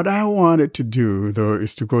what I wanted to do, though,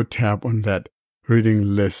 is to go tap on that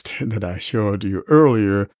reading list that I showed you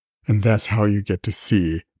earlier, and that's how you get to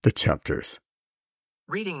see the chapters.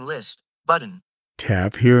 Reading list, button.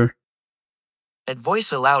 Tap here. At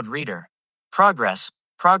Voice Aloud Reader. Progress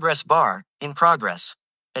bar, in progress.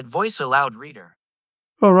 At Voice Aloud Reader.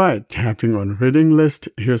 All right, tapping on reading list,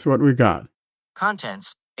 here's what we got.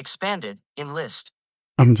 Contents, expanded, in list.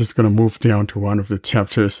 I'm just going to move down to one of the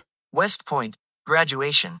chapters. West Point,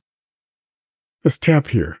 graduation. Let's tap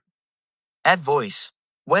here. Add voice.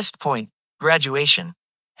 West Point, graduation.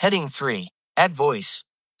 Heading 3, add voice.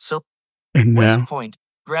 So, And West now Point,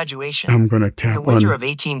 graduation. I'm going to In tap the winter on. of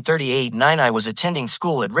 1838-9, I was attending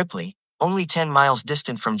school at Ripley, only 10 miles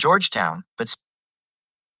distant from Georgetown, but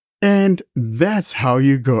And that's how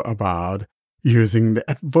you go about using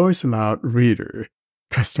the Voice Aloud Reader.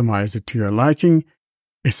 Customize it to your liking.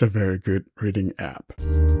 It's a very good reading app.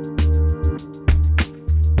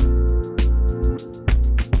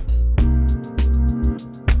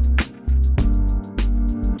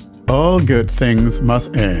 All good things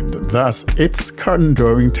must end. Thus, it's curtain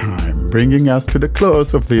drawing time, bringing us to the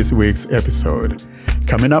close of this week's episode.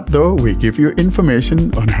 Coming up, though, we give you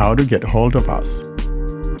information on how to get hold of us.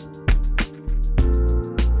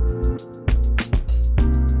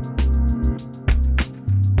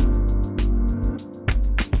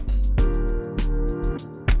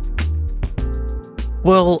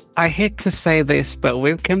 Well, I hate to say this, but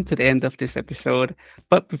we've come to the end of this episode.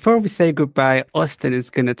 But before we say goodbye, Austin is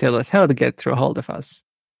going to tell us how to get through hold of us.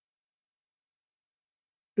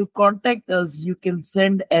 To contact us, you can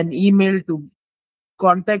send an email to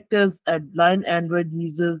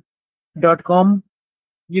contactus@blindandroidusers.com.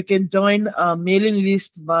 You can join our mailing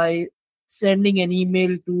list by sending an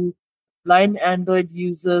email to blind Android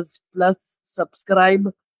users plus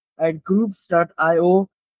subscribe at groups.io.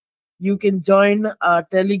 You can join our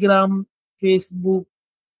Telegram, Facebook,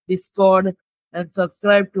 Discord, and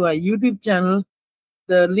subscribe to our YouTube channel.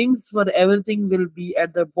 The links for everything will be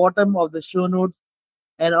at the bottom of the show notes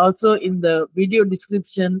and also in the video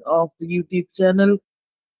description of the YouTube channel.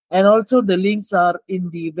 And also the links are in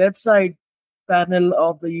the website panel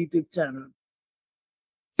of the YouTube channel.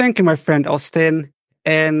 Thank you, my friend Austin.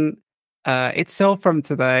 And it's all from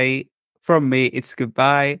today. From me, it's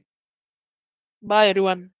goodbye. Bye,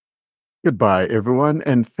 everyone. Goodbye, everyone,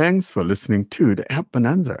 and thanks for listening to the App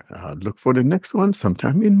Bonanza. Look for the next one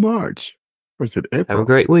sometime in March. Or is it April? Have a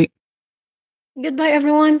great week. Goodbye,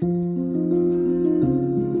 everyone.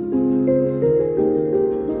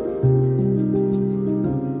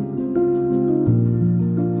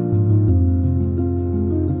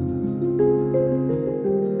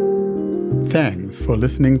 Thanks for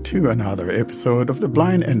listening to another episode of the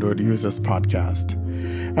Blind Android Users Podcast.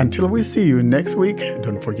 Until we see you next week,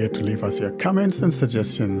 don't forget to leave us your comments and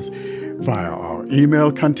suggestions via our email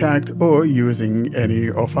contact or using any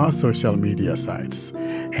of our social media sites.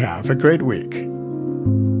 Have a great week.